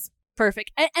series.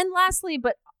 Perfect. And lastly,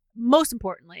 but most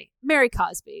importantly, Mary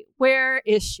Cosby. Where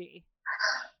is she?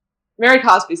 Mary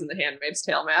Cosby's in The Handmaid's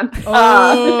Tale, man.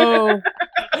 Oh.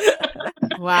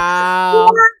 Wow.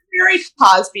 Poor Mary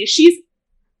Cosby. She's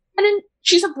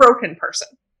a broken person.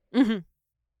 Mm-hmm.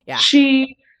 Yeah.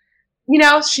 She's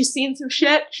seen some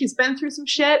shit. She's been through some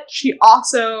shit. She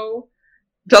also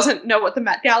doesn't know what the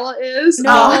Met Gala is.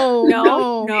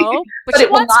 No. But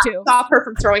it will not stop her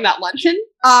from throwing that luncheon.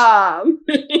 And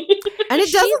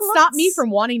it doesn't stop me from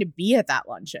wanting to be at that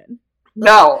luncheon.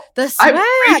 No. The swag. Are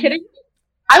you kidding me?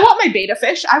 I want my Beta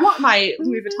Fish. I want my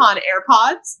Louis Vuitton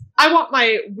AirPods. I want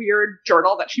my weird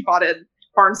journal that she bought in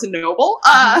Barnes & Noble.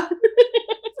 I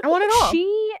want it all.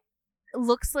 She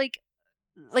looks like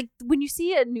when you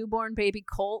see a newborn baby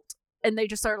colt and they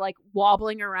just are like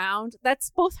wobbling around, that's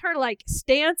both her like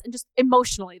stance and just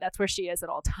emotionally, that's where she is at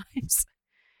all times.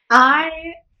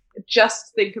 I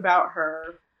just think about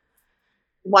her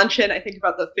luncheon. I think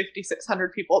about the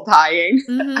 5,600 people dying.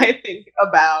 Mm-hmm. I think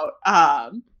about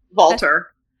Walter.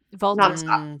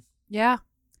 Nonstop. Yeah.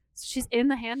 She's in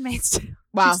The Handmaid's Tale.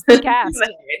 Wow. She's the cast.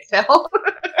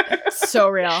 So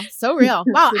real. So real.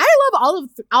 Wow. I love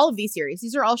all of these series.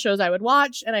 These are all shows I would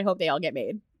watch, and I hope they all get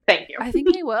made. Thank you. I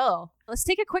think they will. Let's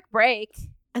take a quick break.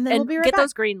 And then we'll be right get back.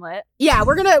 Those greenlit. Yeah,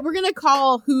 we're gonna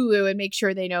call Hulu and make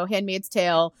sure they know Handmaid's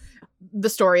Tale, the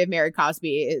story of Mary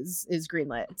Cosby is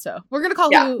greenlit. So we're gonna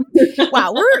call Hulu.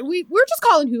 Wow, we're just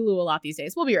calling Hulu a lot these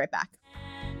days. We'll be right back.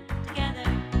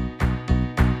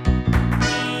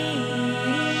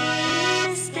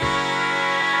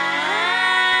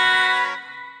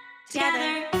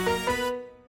 together.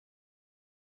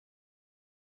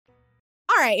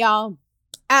 All right, y'all.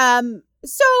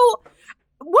 So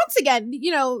once again,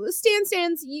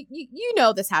 stands, you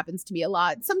know this happens to me a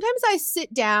lot. Sometimes I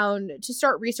sit down to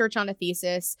start research on a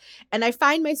thesis and I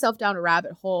find myself down a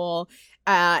rabbit hole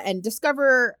and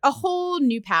discover a whole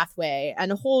new pathway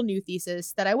and a whole new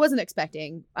thesis that I wasn't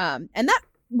expecting. And that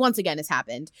once again has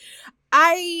happened.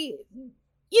 I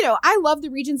love the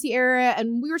Regency era,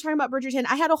 and we were talking about Bridgerton.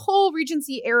 I had a whole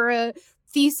Regency era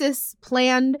thesis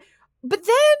planned, but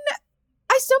then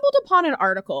I stumbled upon an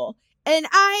article, and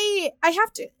I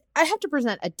have to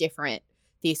present a different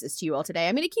thesis to you all today.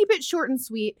 I'm going to keep it short and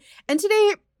sweet. And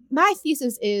today, my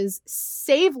thesis is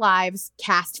save lives,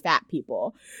 cast fat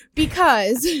people,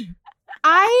 because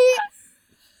I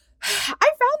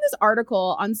found this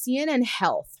article on CNN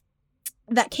Health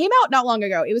that came out not long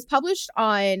ago. It was published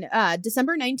on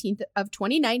December 19th of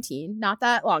 2019, not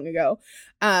that long ago.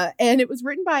 And it was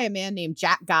written by a man named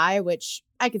Jack Guy, which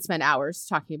I could spend hours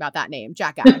talking about that name.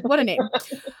 Jack Guy. What a name.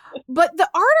 But the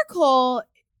article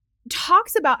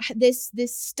talks about this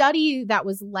study that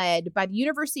was led by the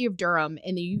University of Durham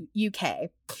in the UK.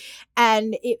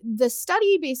 And the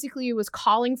study basically was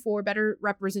calling for better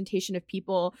representation of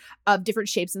people of different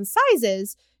shapes and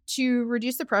sizes to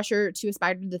reduce the pressure to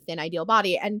aspire to the thin ideal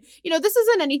body. And, this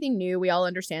isn't anything new. We all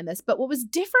understand this. But what was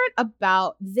different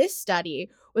about this study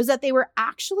was that they were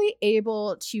actually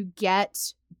able to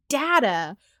get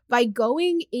data by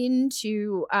going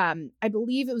into, I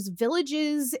believe it was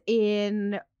villages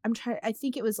in, I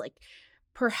think it was like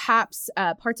perhaps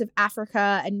parts of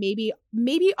Africa and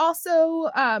maybe also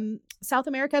South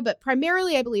America, but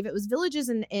primarily I believe it was villages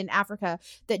in Africa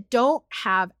that don't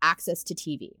have access to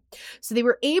TV. So they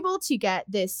were able to get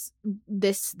this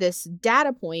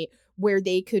data point where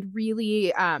they could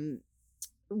really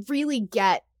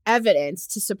get evidence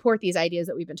to support these ideas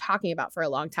that we've been talking about for a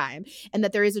long time, and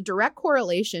that there is a direct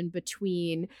correlation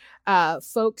between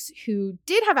folks who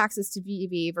did have access to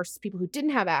TV versus people who didn't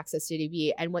have access to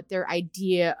TV, and what their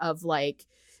idea of like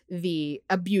the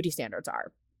beauty standards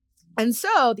are. And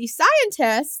so these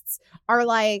scientists are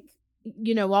like,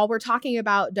 while we're talking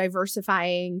about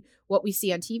diversifying what we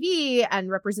see on TV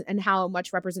and how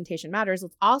much representation matters,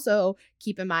 let's also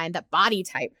keep in mind that body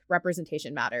type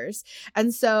representation matters.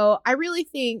 And so I really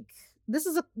think this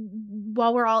is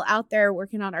while we're all out there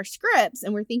working on our scripts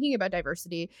and we're thinking about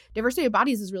diversity of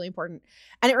bodies is really important.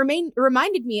 And it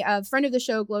reminded me of friend of the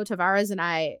show, Glo Tavares, and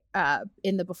I,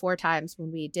 in the before times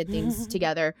when we did things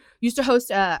together, used to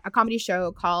host a comedy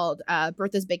show called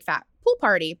Bertha's Big Fat Pool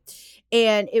Party.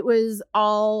 And it was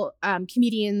all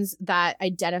comedians that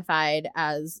identified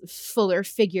as fuller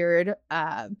figured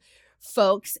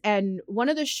folks. And one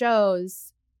of the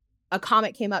shows, a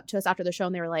comic came up to us after the show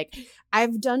and they were like,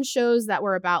 I've done shows that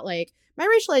were about like my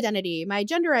racial identity, my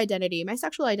gender identity, my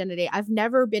sexual identity. I've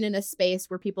never been in a space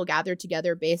where people gathered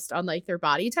together based on like their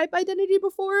body type identity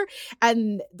before.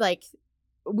 And like,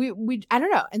 we I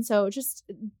don't know. And so just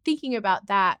thinking about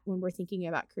that when we're thinking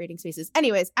about creating spaces.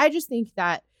 Anyways, I just think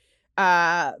that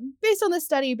based on this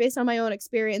study, based on my own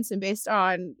experience, and based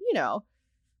on,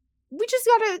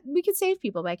 we could save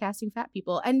people by casting fat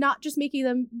people and not just making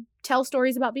them tell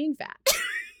stories about being fat.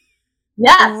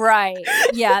 Yes. Right.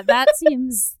 Yeah, that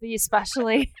seems the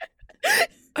especially.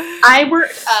 I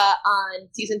worked on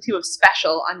season 2 of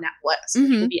Special on Netflix, which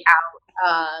will be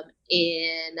out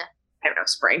in, I don't know,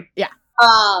 spring. Yeah.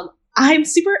 I'm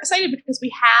super excited because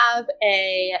we have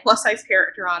a plus size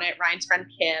character on it, Ryan's friend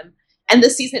Kim. And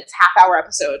this season it's half-hour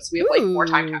episodes. So we have like more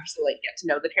time to actually like get to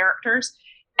know the characters.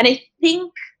 And I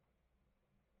think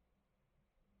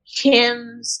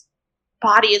Kim's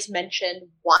body is mentioned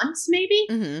once,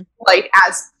 maybe, like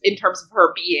as in terms of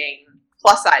her being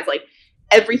plus size. Like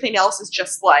everything else is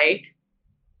just like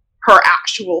her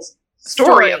actual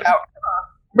story about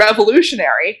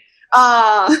revolutionary.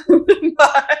 But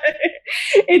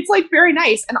it's like very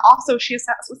nice, and also she has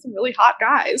sex with some really hot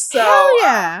guys. So hell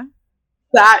yeah,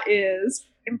 that is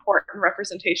important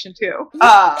representation too.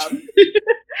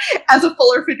 As a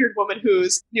fuller figured woman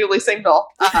who's newly single,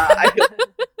 I feel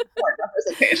important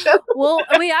representation. Well,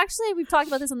 we've talked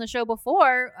about this on the show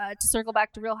before. To circle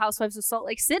back to Real Housewives of Salt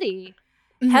Lake City,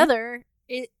 Heather,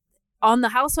 on the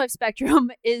housewife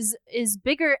spectrum is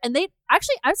bigger, and they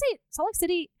actually, I would say Salt Lake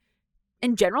City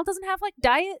in general doesn't have like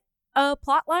diet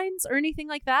plot lines or anything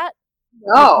like that.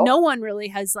 No. Like, no one really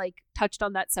has like touched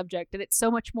on that subject, and it's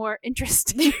so much more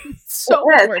interesting. So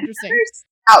much more interesting.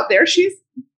 Out there, she's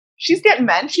getting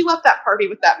men. She left that party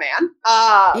with that man.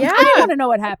 Yeah, I don't want to know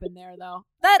what happened there though.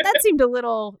 That seemed a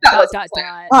little dot.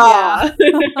 Yeah.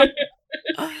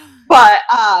 But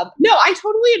no, I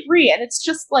totally agree. And it's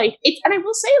just like, and I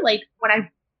will say, like, when I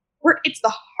work, it's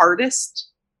the hardest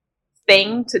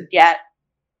thing to get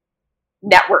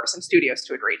networks and studios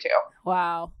to agree to.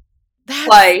 Wow.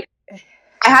 Like,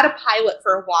 I had a pilot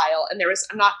for a while, and there was,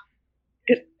 I'm not,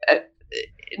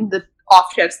 in the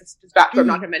off chance this is back to, I'm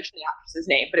not going to mention the actress's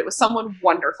name, but it was someone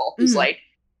wonderful who's like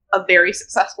a very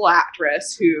successful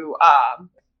actress who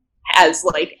has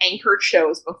like anchored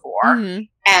shows before.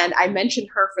 And I mentioned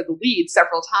her for the lead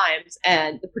several times,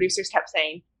 and the producers kept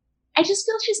saying, I just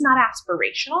feel she's not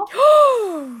aspirational.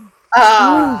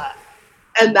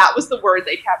 And that was the word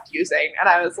they kept using. And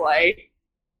I was like,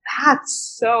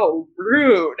 that's so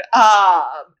rude.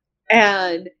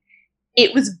 And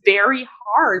it was very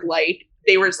hard. Like,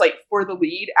 they were just like, for the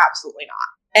lead, absolutely not.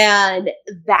 And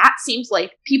that seems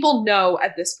like people know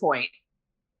at this point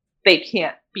they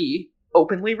can't be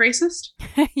openly racist.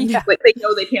 Like, they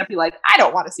know they can't be like, I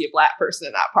don't want to see a black person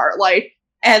in that part. Like,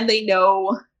 and they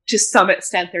know to some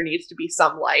extent there needs to be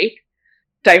some like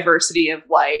diversity of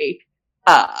like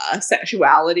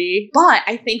sexuality. But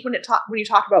I think when you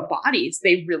talk about bodies,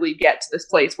 they really get to this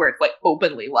place where it's like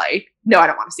openly like, no, I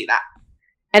don't want to see that.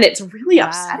 And it's really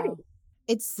upsetting.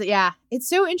 It's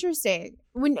so interesting.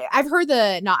 When I've heard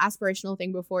the not aspirational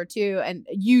thing before too, and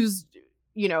used,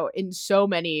 you know, in so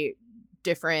many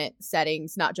different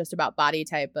settings, not just about body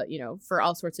type, but, you know, for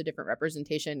all sorts of different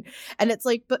representation. And it's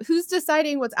like, but who's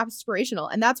deciding what's aspirational?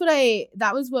 And that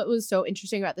was what was so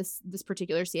interesting about this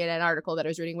particular CNN article that I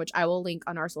was reading, which I will link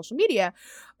on our social media.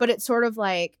 But it's sort of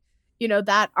like, you know,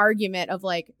 that argument of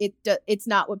like, it's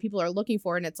not what people are looking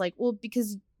for. And it's like, well,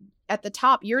 because at the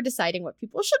top, you're deciding what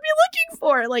people should be looking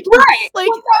for. Like, right. Like,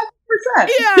 1,000%.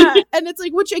 Yeah. And it's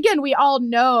like, which again, we all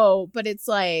know, but it's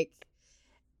like,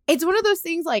 it's one of those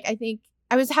things. Like, I think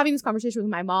I was having this conversation with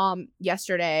my mom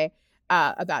yesterday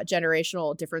about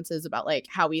generational differences, about like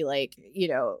how we like, you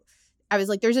know, I was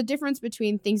like, there's a difference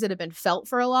between things that have been felt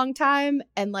for a long time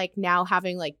and like now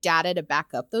having like data to back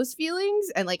up those feelings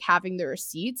and like having the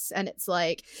receipts. And it's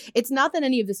like, it's not that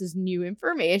any of this is new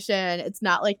information. It's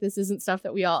not like this isn't stuff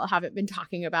that we all haven't been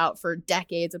talking about for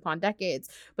decades upon decades.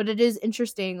 But it is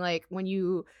interesting, like when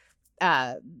you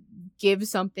give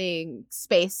something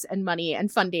space and money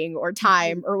and funding or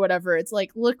time or whatever, it's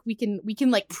like, look, we can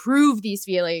like prove these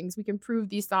feelings, we can prove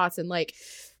these thoughts, and like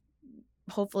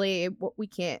hopefully what we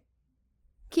can't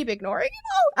keep ignoring, you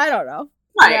know? I don't know.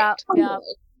 Right. Yeah.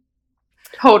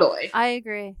 Totally. I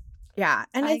agree. Yeah.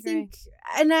 And I agree. think,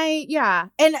 and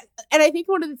I think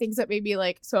one of the things that made me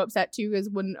like so upset too is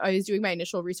when I was doing my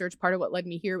initial research, part of what led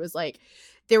me here was like,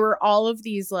 there were all of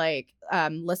these like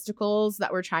listicles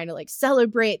that were trying to like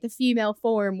celebrate the female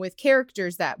form with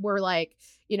characters that were like,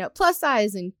 you know, plus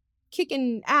size and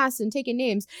kicking ass and taking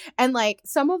names. And like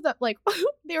some of the like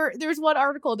there's one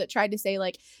article that tried to say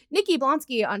like Nikki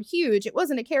Blonsky on Huge, it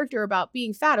wasn't a character about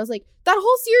being fat. I was like, that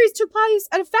whole series took place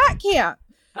at a fat camp.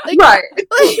 Like, right.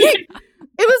 Like,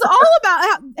 it was all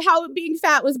about how being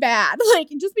fat was bad. Like,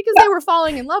 just because they were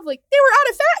falling in love, like they were at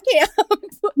a fat camp.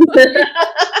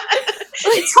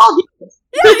 It's called Huge.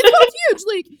 Yeah, it's called Huge.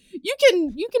 Like you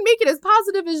can make it as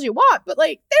positive as you want, but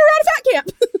like they were at a fat camp.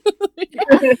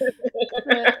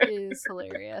 That is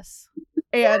hilarious.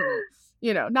 And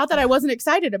you know, not that I wasn't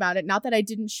excited about it, not that I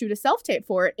didn't shoot a self-tape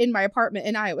for it in my apartment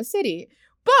in Iowa City,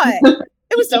 but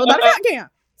it was still about a fat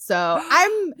camp. So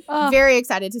I'm very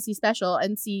excited to see Special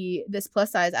and see this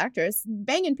plus size actress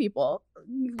banging people.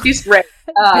 She's great.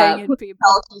 Banging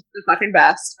people. She's the fucking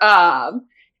best.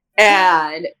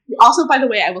 And also, by the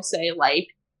way, I will say, like,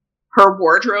 her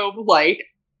wardrobe, like,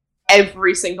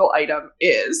 every single item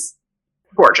is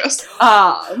gorgeous.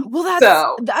 Well, that's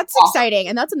awesome. exciting.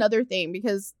 And that's another thing,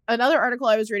 because another article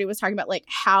I was reading was talking about, like,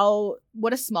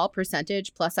 what a small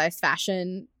percentage plus size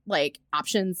fashion, like,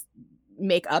 options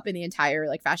make up in the entire,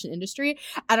 like, fashion industry.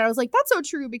 And I was like, that's so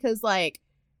true, because, like,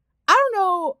 I don't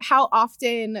know how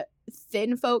often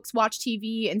thin folks watch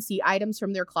TV and see items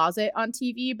from their closet on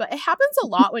TV, but it happens a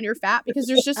lot when you're fat because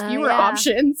there's just fewer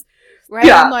options. Right.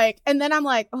 Yeah. And then I'm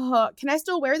like, oh, can I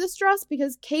still wear this dress?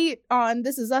 Because Kate on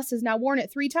This Is Us has now worn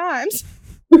it 3 times.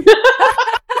 You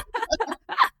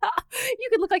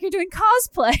could look like you're doing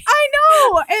cosplay. I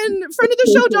know. And friend of the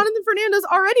show, Jonathan Fernandez,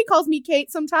 already calls me Kate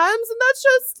sometimes. And that's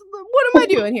just, what am I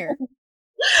doing here?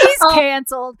 He's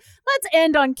canceled. Let's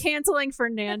end on canceling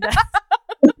Fernandez.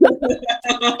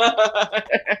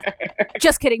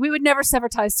 Just kidding. We would never sever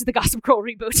ties to the Gossip Girl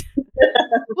reboot.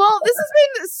 Well, this has been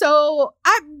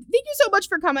thank you so much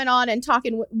for coming on and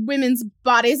talking women's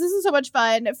bodies. This is so much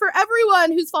fun for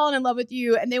everyone who's fallen in love with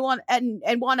you and they want and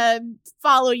want to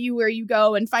follow you where you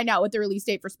go and find out what the release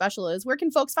date for Special is. Where can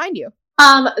folks find you?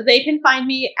 They can find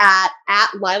me at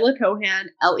Lila Cohan,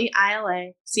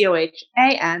 LeilaCohan,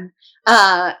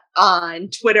 on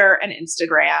Twitter and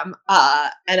Instagram.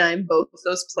 And I'm both of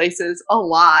those places a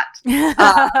lot.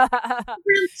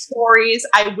 Stories,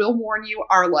 I will warn you,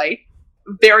 are like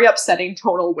very upsetting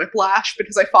tonal whiplash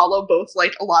because I follow both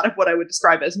like a lot of what I would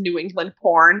describe as New England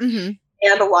porn and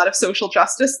a lot of social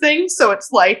justice things. So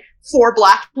it's like 4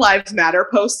 Black Lives Matter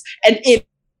posts and in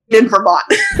Vermont.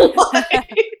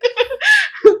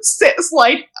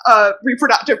 Slight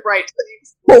reproductive rights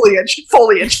things.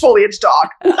 Foliage dog.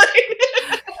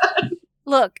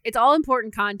 Look, it's all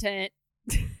important content.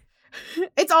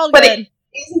 It's all but good. It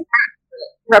is an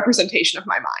accurate representation of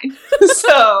my mind.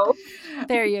 So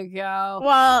there you go.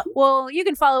 Well, you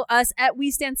can follow us at We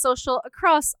Stand Social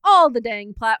across all the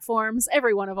dang platforms,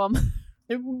 every one of them.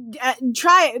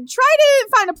 Try to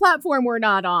find a platform we're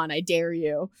not on. I dare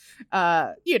you.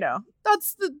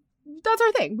 That's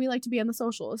our thing. We like to be on the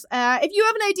socials. If you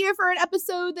have an idea for an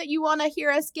episode that you want to hear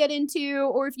us get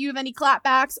into, or if you have any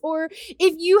clapbacks, or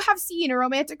if you have seen a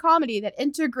romantic comedy that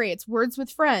integrates words with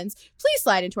friends, please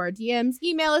slide into our DMs,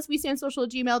 email us,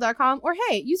 westandsocial@gmail.com, or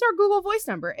hey, use our Google Voice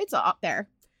number. It's up there.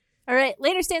 All right,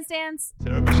 later, Stands.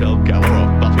 Sarah Michelle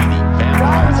Gellar, Buffy the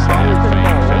Vampire Slayer.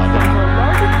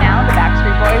 Now the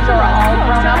Backstreet Boys are all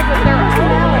grown up with their